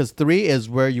good though because 3 is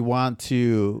where you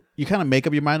kind of make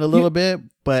up your mind a little bit,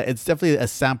 but it's definitely a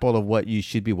sample of what you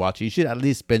should be watching. You should at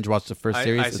least binge watch the first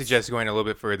series. I suggest going a little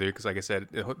bit further because, like I said,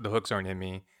 the hooks aren't in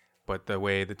me. But the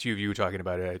way the two of you were talking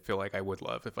about it, I feel like I would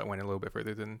love if I went a little bit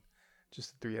further than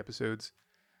just the 3 episodes.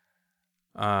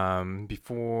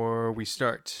 Before we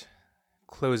start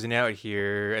closing out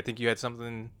here, I think you had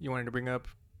something you wanted to bring up,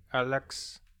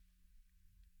 Alex.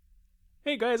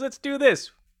 Hey guys, let's do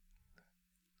this.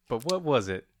 But what was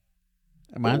it?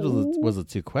 Mine was the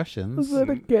 2 questions. Is it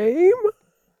a game?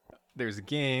 There's a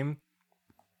game.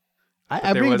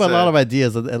 I there bring up was a lot a- of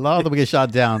ideas. A lot of them get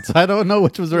shot down, so I don't know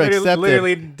which ones were accepted.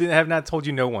 Literally have not told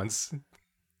you no once.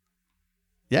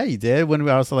 Yeah, you did when we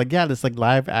were also like, yeah, let's like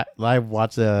live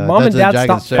watch the Mom and Dungeons Dad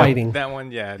Dragons stop show. fighting. That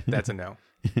one, yeah, that's a no.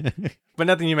 But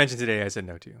nothing you mentioned today, I said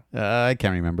no to. I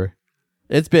can't remember.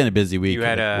 It's been a busy week. You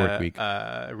had work week.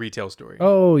 a retail story.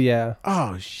 Oh yeah,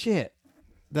 Oh shit,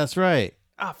 that's right.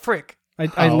 Ah, frick.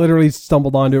 I literally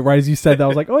stumbled onto it right as you said that. I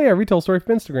was like, oh yeah, retail story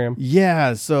from Instagram.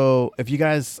 Yeah, so if you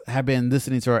guys have been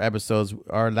listening to our episodes,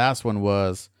 our last one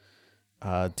was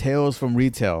Tales from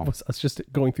Retail. It was us just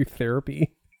going through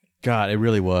therapy. God, it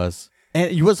really was.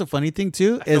 And you know what's the funny thing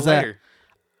too I feel is that lighter.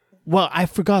 well, I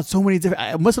forgot so many different.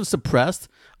 I must have suppressed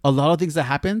a lot of things that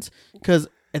happened because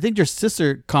I think your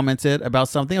sister commented about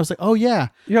something. I was like, oh yeah,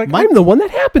 You're like, My- I'm the one that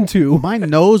happened to. my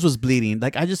nose was bleeding.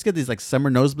 Like I just get these like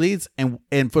summer nosebleeds, and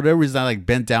for whatever reason I like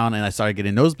bent down and I started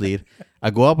getting nosebleed.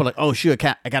 I go up and like, oh shoot,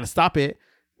 I gotta stop it.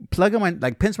 Plug on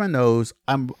pinch my nose.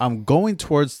 I'm going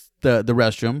towards the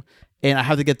restroom, and I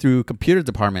have to get through computer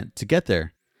department to get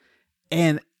there.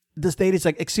 And this lady's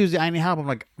like, excuse me, I need help. I'm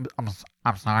like,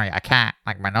 I'm sorry, I can't.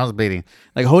 Like my nose is bleeding.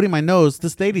 Like holding my nose.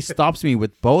 This lady stops me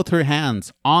with both her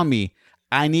hands on me.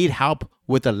 I need help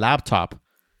with a laptop.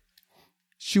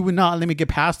 She would not let me get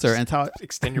past her until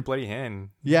Extend your bloody hand.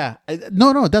 yeah.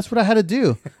 No, that's what I had to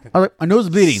do. I was like, my nose is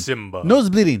bleeding. Simba. Nose is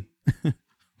bleeding.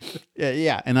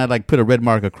 yeah. And I like put a red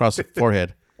mark across the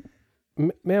forehead.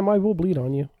 Ma'am, I will bleed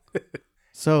on you.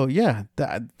 So yeah,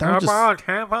 that was just,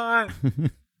 come on.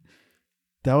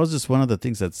 that was just one of the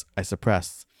things that I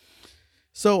suppressed.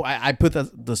 So I put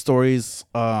the stories,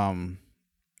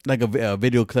 like a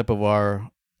video clip of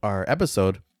our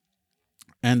episode,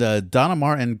 and Donna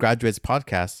Martin Graduates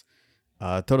podcast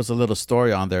told us a little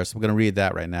story on there, so I'm going to read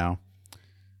that right now.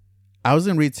 I was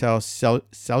in retail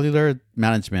cellular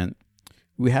management.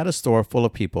 We had a store full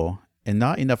of people and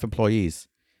not enough employees.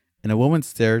 And a woman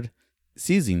stared,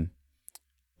 seizing,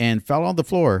 and fell on the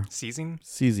floor. Seizing?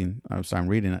 Seizing. I'm sorry, I'm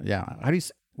reading it. Yeah. How do you...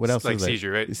 What else like is it?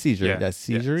 Seizure, right? Seizure. Yeah,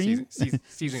 seizuring?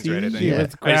 Seizing's right, I think. Yeah. She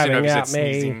was grabbing at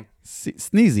me. Sneezing.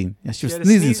 Sneezing. Yeah, she was had a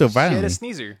sneezing sneeze- so She violently. had a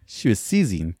sneezer. She was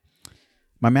seizing.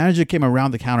 My manager came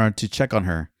around the counter to check on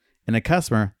her, and a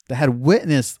customer that had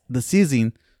witnessed the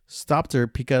seizing stopped her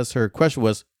because her question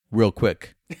was real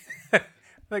quick.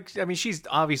 Like, I mean, she's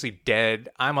obviously dead.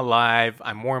 I'm alive.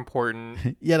 I'm more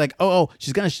important. Yeah, like,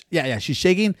 she's gonna, she's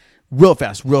shaking real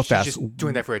fast, She's fast. just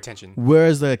doing that for attention.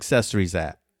 Where's the accessories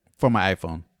at for my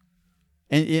iPhone?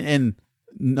 And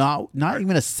not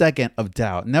even a second of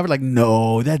doubt. Never like,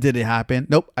 no, that didn't happen.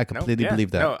 Nope, I completely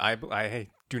believe that. No, I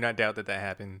do not doubt that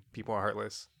happened. People are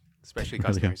heartless, especially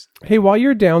customers. Hey, while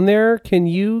you're down there, can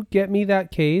you get me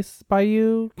that case by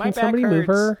you? My Can back somebody move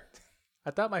hurts. her? I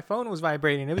thought my phone was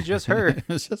vibrating. It was just her.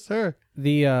 It's just her.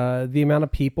 The amount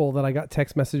of people that I got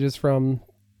text messages from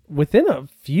within a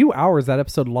few hours that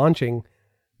episode launching,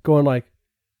 going like,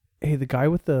 "Hey, the guy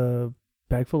with the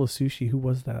bag full of sushi, who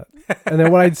was that?" And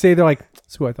then when I'd say, they're like,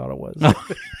 "That's who I thought it was."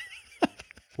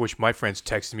 Wish my friends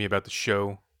texted me about the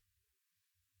show.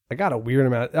 I got a weird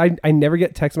amount. I never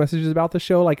get text messages about the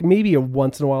show. Like maybe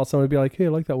once in a while, someone would be like, "Hey, I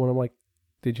like that one." I'm like,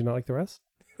 "Did you not like the rest?"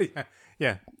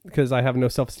 Yeah. Because I have no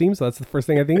self-esteem, so that's the first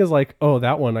thing I think is like, "Oh,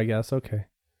 that one, I guess." Okay,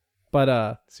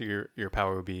 but So your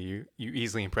power would be you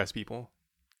easily impress people.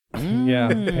 yeah,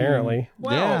 apparently.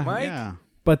 Wow, Yeah, Mike. yeah.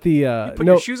 But the You put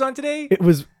no, your shoes on today? it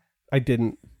was. I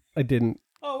didn't.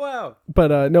 Oh wow.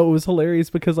 But no, it was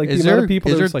hilarious because like Is the amount there, of people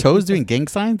is that there was like, toes doing gang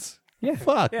signs? Yeah.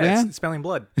 Fuck, Yeah, man. it's spelling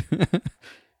blood.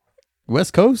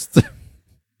 West Coast?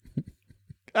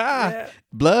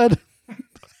 Blood?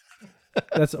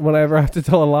 That's whenever I have to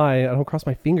tell a lie, I don't cross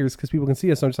my fingers because people can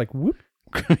see us. So I'm just like, whoop.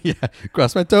 Yeah,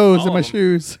 cross my toes All and my of 'em.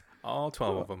 shoes. All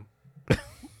 12 of them.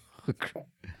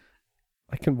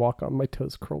 I can walk on my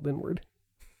toes curled inward.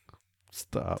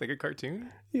 Stop. It's like a cartoon.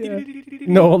 Yeah.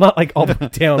 No, not like all the way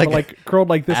down, Like but like curled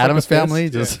like this. Adam's like a family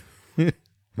fist. just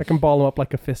I can ball them up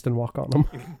like a fist and walk on them.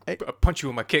 Punch you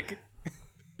with my kick.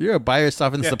 you're by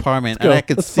yourself in this Yeah. apartment, Let's and go. I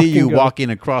could Let's see you fucking go. walking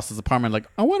across this apartment. Like,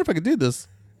 I wonder if I could do this.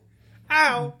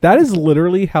 Ow. That is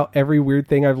literally how every weird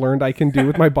thing I've learned I can do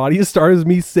with my body is start as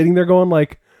me sitting there going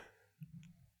like,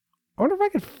 I wonder if I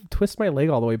could twist my leg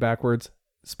all the way backwards.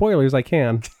 Spoilers, I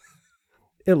can.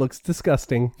 It looks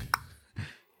disgusting.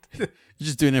 You're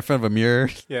just doing it in front of a mirror,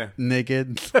 Yeah.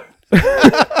 naked.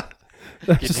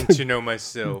 Getting to know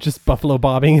myself. Just buffalo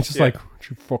bobbing. It's just Yeah. like, "Would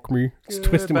you fuck me?" It's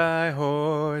twisting. Goodbye,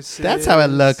 horses. That's how it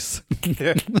looks.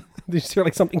 Yeah. Did you just hear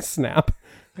like something snap?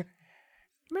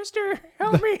 Mister,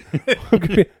 help me.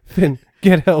 Finn,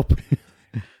 get help.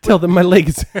 Tell them my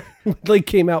leg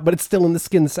came out, but it's still in the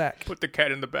skin sack. Put the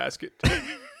cat in the basket.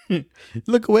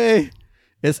 Look away.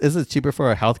 Is it cheaper for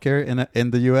our healthcare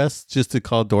in the U.S. just to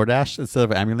call DoorDash instead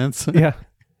of ambulance? Yeah.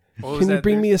 What was Can you that?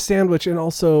 bring me a sandwich and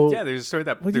also? Yeah, there's a story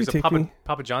that Would you there's a take me?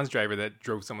 Papa John's driver that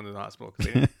drove someone to the hospital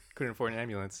because they couldn't afford an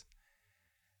ambulance.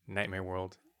 Nightmare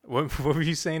world. What were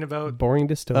you saying about? Boring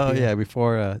dystopia. Oh yeah,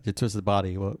 before your twisted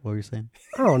body. What were you saying?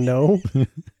 I don't know.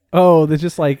 Oh, they're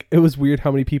just like, it was weird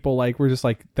how many people like were just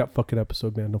like, that fucking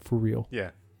episode, man, no, for real.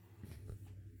 Yeah.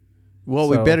 Well,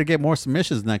 we So- better get more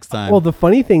submissions next time. Well, the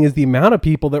funny thing is the amount of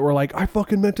people that were like, I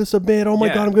fucking meant to submit. Oh my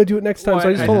Yeah. God, I'm going to do it next time. Well, So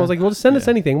I just told them, I was like, well, just send us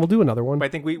Yeah. anything. We'll do another one. But I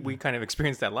think we kind of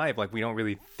experienced that live. Like we don't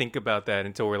really think about that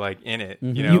until we're like in it.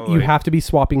 Mhm. You know, You like, have to be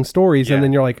swapping stories. Yeah. And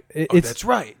then you're like, oh, it's, that's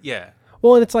right. Yeah.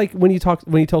 well, and it's like when you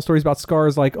tell stories about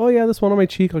scars, like, oh yeah, this one on my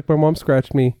cheek, like my mom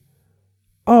scratched me.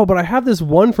 Oh, but I have this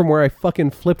one from where I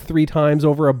fucking flipped 3 times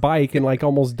over a bike and like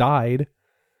almost died.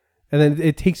 And then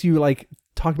it takes you like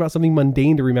talking about something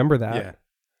mundane to remember that. Yeah.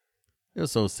 it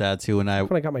was so sad too when I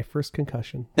When I got my first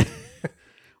concussion.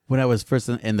 was first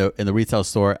in the retail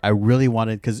store. I really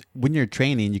wanted, because when you're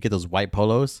training, you get those white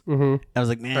polos. Mm-hmm. I was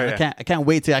like, man, Oh, yeah. I can't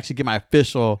wait to actually get my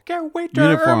official. Can't wait to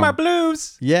Uniform. earn my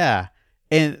blues. Yeah,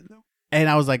 and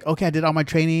I was like, okay, I did all my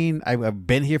training. I've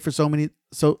been here for so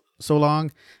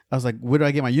long. I was like, where do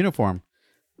I get my uniform?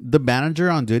 The manager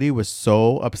on duty was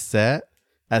so upset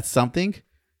at something,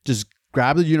 just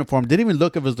grabbed the uniform, didn't even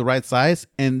look if it was the right size,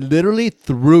 and literally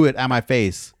threw it at my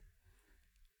face.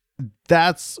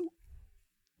 That's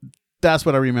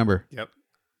what I remember. Yep.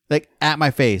 Like at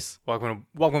my face. Welcome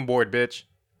aboard, bitch.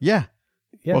 Yeah.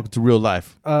 Yeah. Welcome to real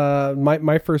life.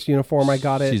 My first uniform, I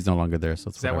got it. She's no longer there, so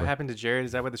it's Is that what whatever. happened to Jared?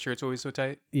 Is that why the shirt's always so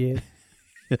tight? Yeah.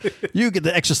 You get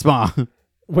the extra small.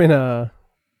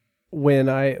 When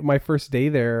my first day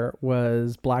there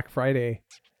was Black Friday,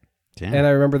 Damn. And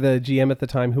I remember the GM at the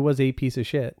time, who was a piece of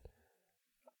shit.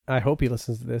 I hope he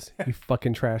listens to this, you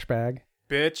fucking trash bag.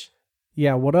 Bitch.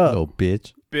 Yeah, what up? Oh,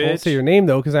 bitch. Bitch. I won't say your name,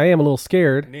 though, because I am a little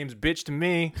scared. Name's bitch to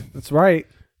me. That's right.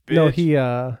 Bitch.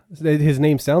 No, his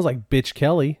name sounds like Bitch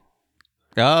Kelly.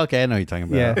 Oh, okay. I know what you're talking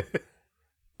about.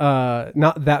 Yeah.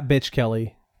 Not that bitch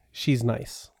Kelly. She's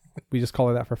nice. We just call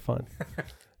her that for fun.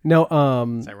 No,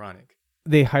 It's ironic.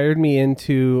 they hired me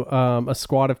into a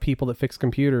squad of people that fix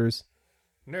computers.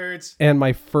 Nerds. And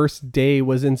my first day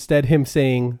was instead him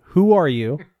saying, "Who are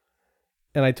you?"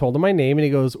 And I told him my name, and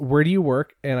he goes, "Where do you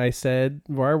work?" And I said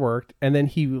where I worked. And then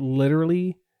he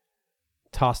literally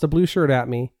tossed a blue shirt at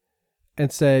me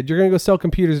and said, "You're going to go sell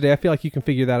computers today. I feel like you can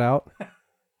figure that out."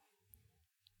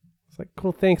 It's like,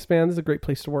 cool, thanks, man. This is a great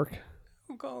place to work.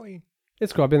 Oh, golly.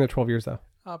 It's cool. I've been there 12 years, though.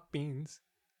 Hot beans.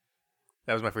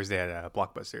 That was my first day at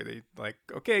Blockbuster. They like,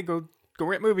 okay, go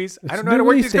rent movies. I don't know how to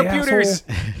work these computers.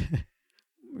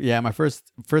 Yeah, my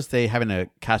first day having a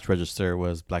cash register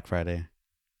was Black Friday.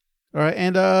 All right,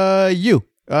 and you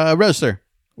register.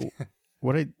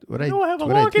 What I No, I have a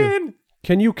what I do? login.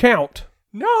 Can you count?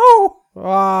 No.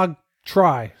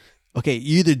 Try. Okay,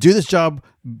 you either do this job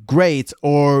great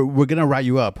or we're gonna write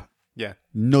you up. Yeah.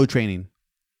 No training.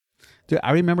 Dude,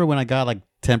 I remember when I got like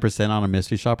 10% on a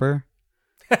mystery shopper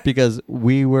because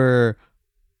we were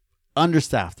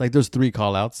understaffed. Like there's 3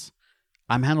 call outs.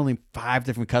 I'm handling 5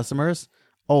 different customers.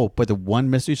 Oh, but the one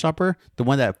mystery shopper, the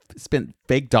one that spent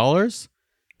fake dollars,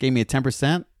 gave me a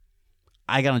 10%.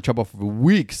 I got in trouble for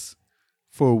weeks.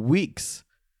 For weeks.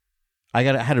 I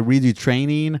had to redo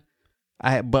training.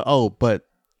 But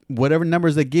whatever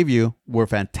numbers they give you were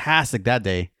fantastic that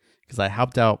day because I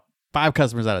helped out 5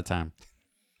 customers at a time.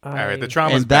 All right, the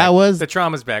trauma's And back. that was the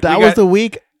trauma's back. That was the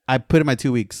week I put in my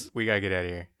 2 weeks. We gotta get out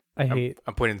of here.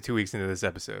 I'm putting 2 weeks into this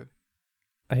episode.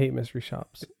 I hate mystery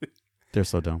shops. They're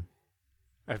so dumb.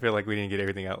 I feel like we didn't get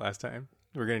everything out last time.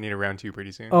 We're gonna need a round 2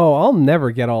 pretty soon. Oh, I'll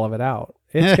never get all of it out.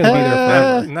 It's gonna be there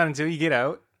forever. Not until you get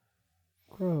out.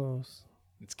 Gross.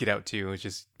 It's Get Out 2. It's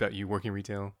just about you working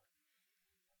retail.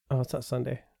 Oh, it's not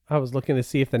Sunday. I was looking to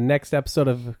see if the next episode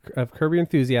of Curb Your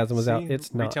Enthusiasm was out.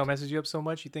 It's not. Retail messes you up so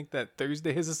much you think that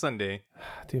Thursday is a Sunday.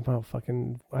 Dude, I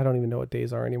don't even know what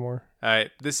days are anymore. All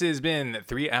right, this has been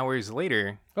 3 hours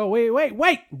later. Oh, wait.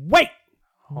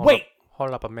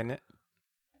 Hold up a minute.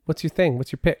 What's your thing?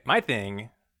 What's your pick? My thing,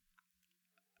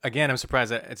 again, I'm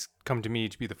surprised that it's come to me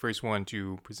to be the first one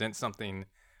to present something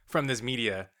from this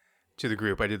media to the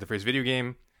group. I did the first video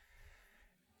game.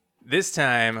 This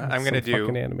time, I'm going to do...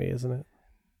 fucking anime, isn't it?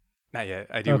 Not yet.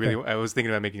 I was thinking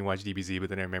about making you watch DBZ, but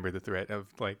then I remember the threat of,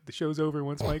 like, the show's over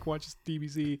once Mike watches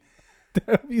DBZ.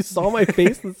 You saw my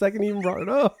face the second you even brought it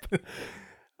up.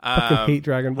 Fucking hate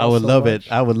Dragon Ball. I would love much.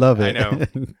 it. I would love it. I know.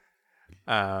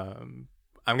 I'm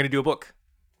going to do a book.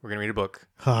 We're going to read a book.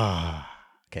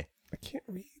 Okay. I can't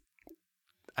read.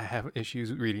 I have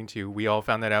issues reading, too. We all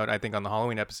found that out, I think, on the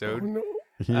Halloween episode. Oh, no.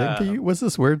 Yeah, what's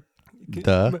this word?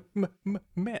 Duh.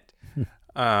 Met.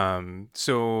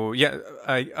 So yeah,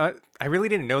 I really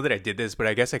didn't know that I did this, but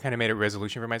I guess I kind of made a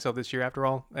resolution for myself this year after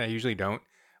all. I usually don't,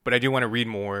 but I do want to read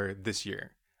more this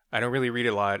year. I don't really read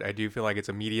a lot. I do feel like it's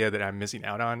a media that I'm missing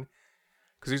out on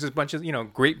because there's a bunch of,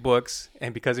 great books,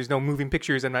 and because there's no moving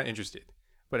pictures, I'm not interested.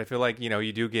 But I feel like,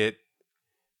 you do get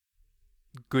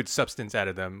good substance out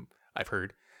of them, I've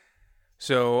heard.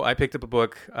 So I picked up a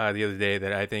book the other day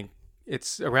that I think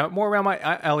it's more around my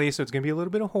alley, so it's going to be a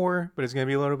little bit of horror, but it's going to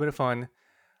be a little bit of fun.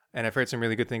 And I've heard some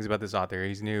really good things about this author.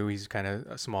 He's new, he's kind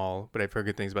of small, but I've heard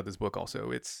good things about this book also.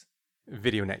 It's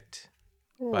Video Night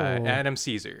by Adam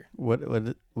Caesar.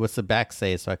 What's the back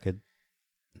say so I could...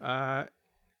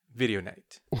 Video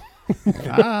Night.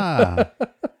 Ah.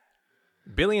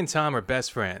 Billy and Tom are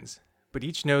best friends, but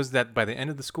each knows that by the end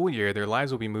of the school year, their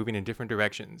lives will be moving in different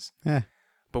directions.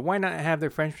 But why not have their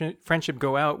friendship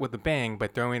go out with a bang by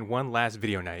throwing one last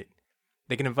video night?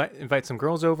 They can invite some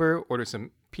girls over, order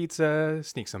some pizza,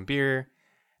 sneak some beer,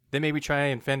 then maybe try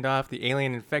and fend off the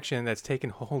alien infection that's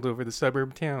taken hold over the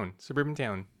suburban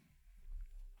town.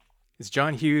 It's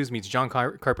John Hughes meets John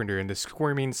Carpenter in the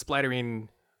squirming, splattering,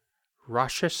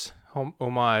 raucous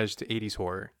homage to 80s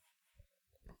horror.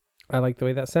 I like the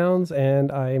way that sounds,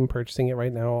 and I'm purchasing it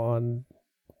right now on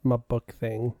my book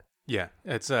thing. Yeah,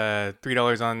 it's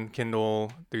 $3 on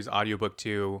Kindle. There's audiobook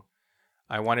too.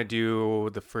 I want to do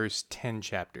the first 10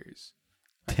 chapters.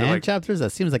 10 chapters? That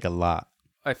seems like a lot.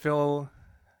 I feel...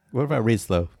 What if I read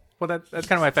slow? Well, that's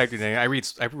kind of my factor thing. I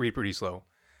read pretty slow.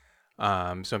 So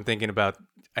I'm thinking about...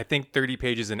 I think 30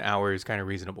 pages an hour is kind of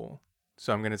reasonable.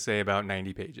 So I'm going to say about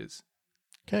 90 pages.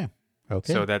 Okay.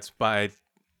 So that's by...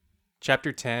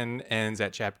 Chapter 10 ends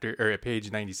at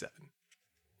page 97.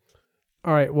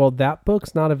 All right. Well, that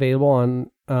book's not available on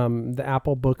the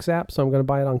Apple Books app, so I'm going to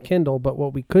buy it on Kindle. But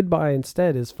what we could buy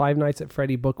instead is Five Nights at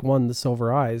Freddy Book 1, The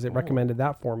Silver Eyes. It recommended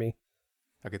that for me.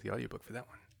 I'll get the audiobook for that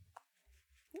one.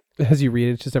 As you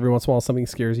read it, just every once in a while something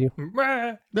scares you.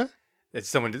 It's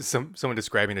someone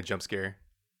describing a jump scare.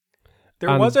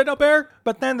 There wasn't a bear,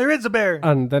 but then there is a bear.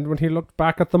 And then when he looked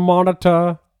back at the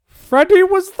monitor, Freddy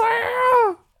was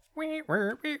there.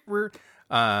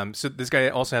 So this guy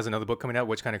also has another book coming out,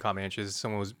 which kind of caught my interest.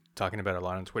 Someone was talking about it a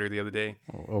lot on Twitter the other day.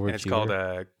 And it's called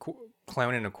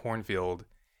Clown in a Cornfield.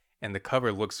 And the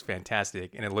cover looks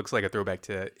fantastic. And it looks like a throwback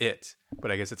to It.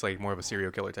 But I guess it's like more of a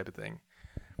serial killer type of thing.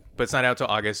 But it's not out till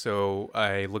August, so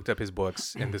I looked up his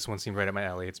books, and this one seemed right up my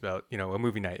alley. It's about, a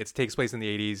movie night. It takes place in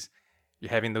the 80s. You're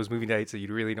having those movie nights that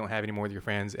you really don't have anymore with your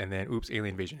friends, and then, oops, alien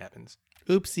invasion happens.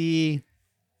 Oopsie.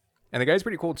 And the guy's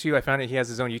pretty cool, too. I found out he has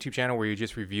his own YouTube channel where he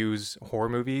just reviews horror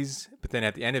movies. But then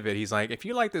at the end of it, he's like, if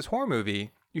you like this horror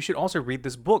movie, you should also read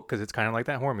this book, because it's kind of like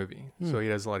that horror movie. So he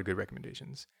has a lot of good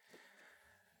recommendations.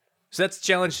 So that's the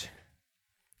challenge.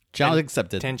 Challenge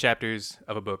accepted. 10 chapters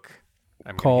of a book.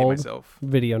 I'm called myself.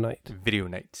 Video Night. Video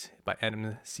Night by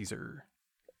Adam Caesar.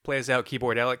 Play us out,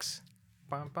 keyboard Alex.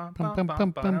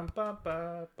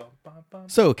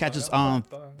 So catch us on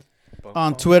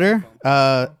Twitter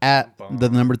at the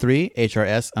number 3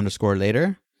 HRS _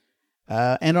 later.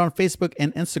 And on Facebook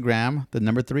and Instagram, the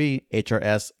number 3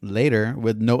 HRS later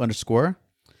with no underscore.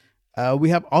 We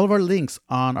have all of our links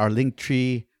on our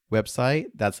Linktree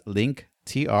website. That's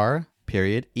linktr.ee/3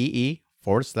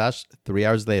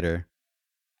 hours later.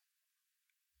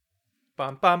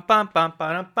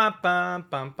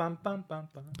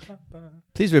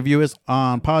 Please review us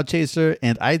on Podchaser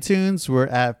and iTunes. We're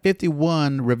at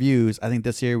 51 reviews. I think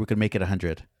this year we could make it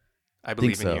 100. I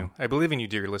believe in you. I believe in you,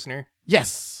 dear listener.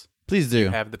 Yes, please do. You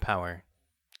have the power.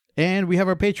 And we have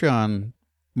our Patreon.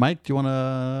 Mike, do you want to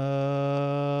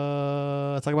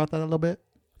talk about that a little bit?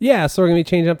 Yeah, so we're going to be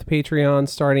changing up the Patreon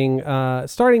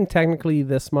starting technically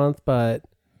this month, but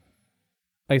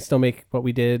I still make what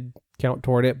we did count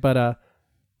toward it. But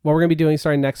what we're going to be doing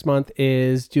starting next month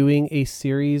is doing a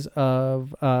series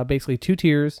of basically 2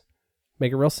 tiers.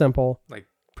 Make it real simple. Like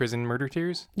prison murder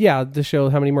tiers? Yeah, to show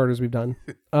how many murders we've done.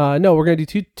 No, we're going to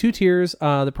do two tiers.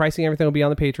 The pricing, everything will be on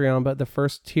the Patreon, but the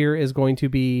first tier is going to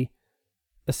be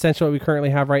essentially what we currently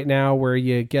have right now, where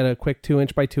you get a quick 2"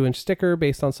 by 2" sticker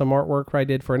based on some artwork I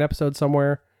did for an episode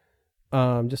somewhere.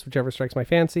 Just whichever strikes my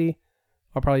fancy.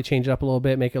 I'll probably change it up a little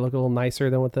bit, make it look a little nicer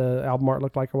than what the album art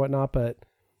looked like or whatnot, but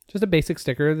just a basic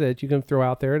sticker that you can throw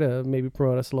out there to maybe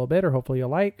promote us a little bit, or hopefully you'll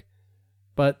like.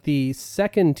 But the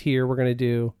second tier we're going to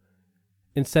do,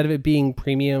 instead of it being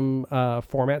premium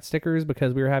format stickers,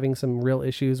 because we were having some real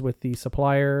issues with the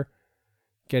supplier,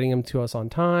 getting them to us on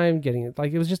time,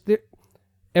 it was just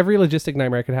every logistic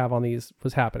nightmare I could have on these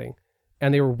was happening.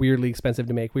 And they were weirdly expensive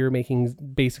to make. We were making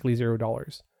basically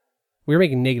 $0. We were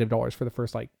making $- for the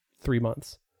first 3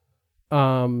 months.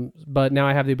 But now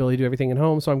I have the ability to do everything at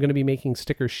home, so I'm going to be making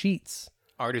sticker sheets.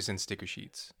 Artisan sticker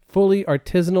sheets. Fully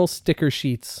artisanal sticker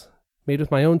sheets made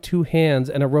with my own 2 hands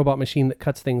and a robot machine that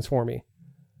cuts things for me.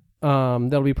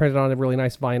 That'll be printed on a really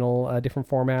nice vinyl, different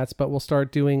formats, but we'll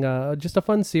start doing just a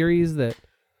fun series that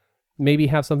maybe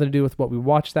have something to do with what we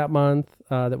watched that month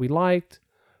that we liked,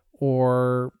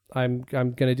 or I'm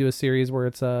going to do a series where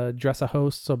it's a dress a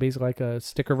host, so basically like a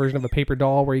sticker version of a paper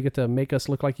doll where you get to make us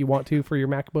look like you want to for your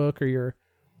MacBook or your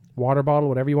water bottle,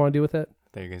 whatever you want to do with it. I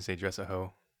thought you were going to say dress a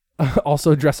hoe.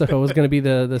 Also, dress a hoe is going to be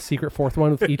the secret 4th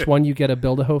one. With each one, you get a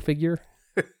Build-A-Hoe figure.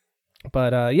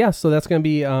 But yeah, so that's going to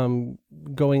be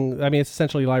going. I mean, it's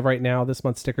essentially live right now. This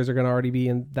month's stickers are going to already be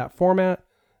in that format.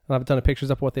 I have a ton of pictures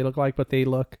up what they look like, but they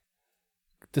look,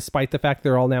 despite the fact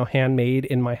they're all now handmade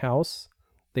in my house,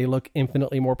 they look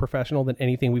infinitely more professional than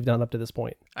anything we've done up to this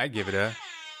point. I'd give it a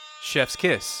chef's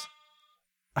kiss.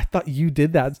 I thought you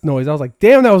did that noise. I was like,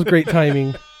 damn, that was great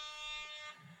timing.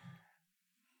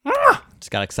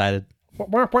 Just got excited. Go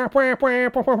to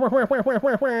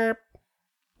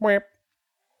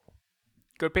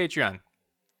Patreon.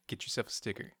 Get yourself a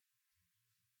sticker.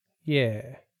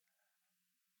 Yeah.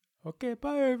 Okay,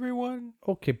 bye everyone.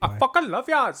 Okay, bye. I fucking love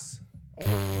yas.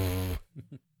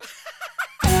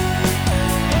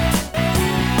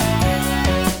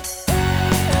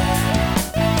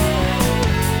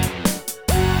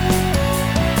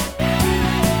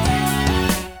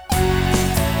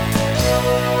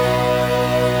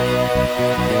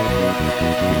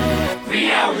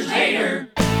 3 hours later.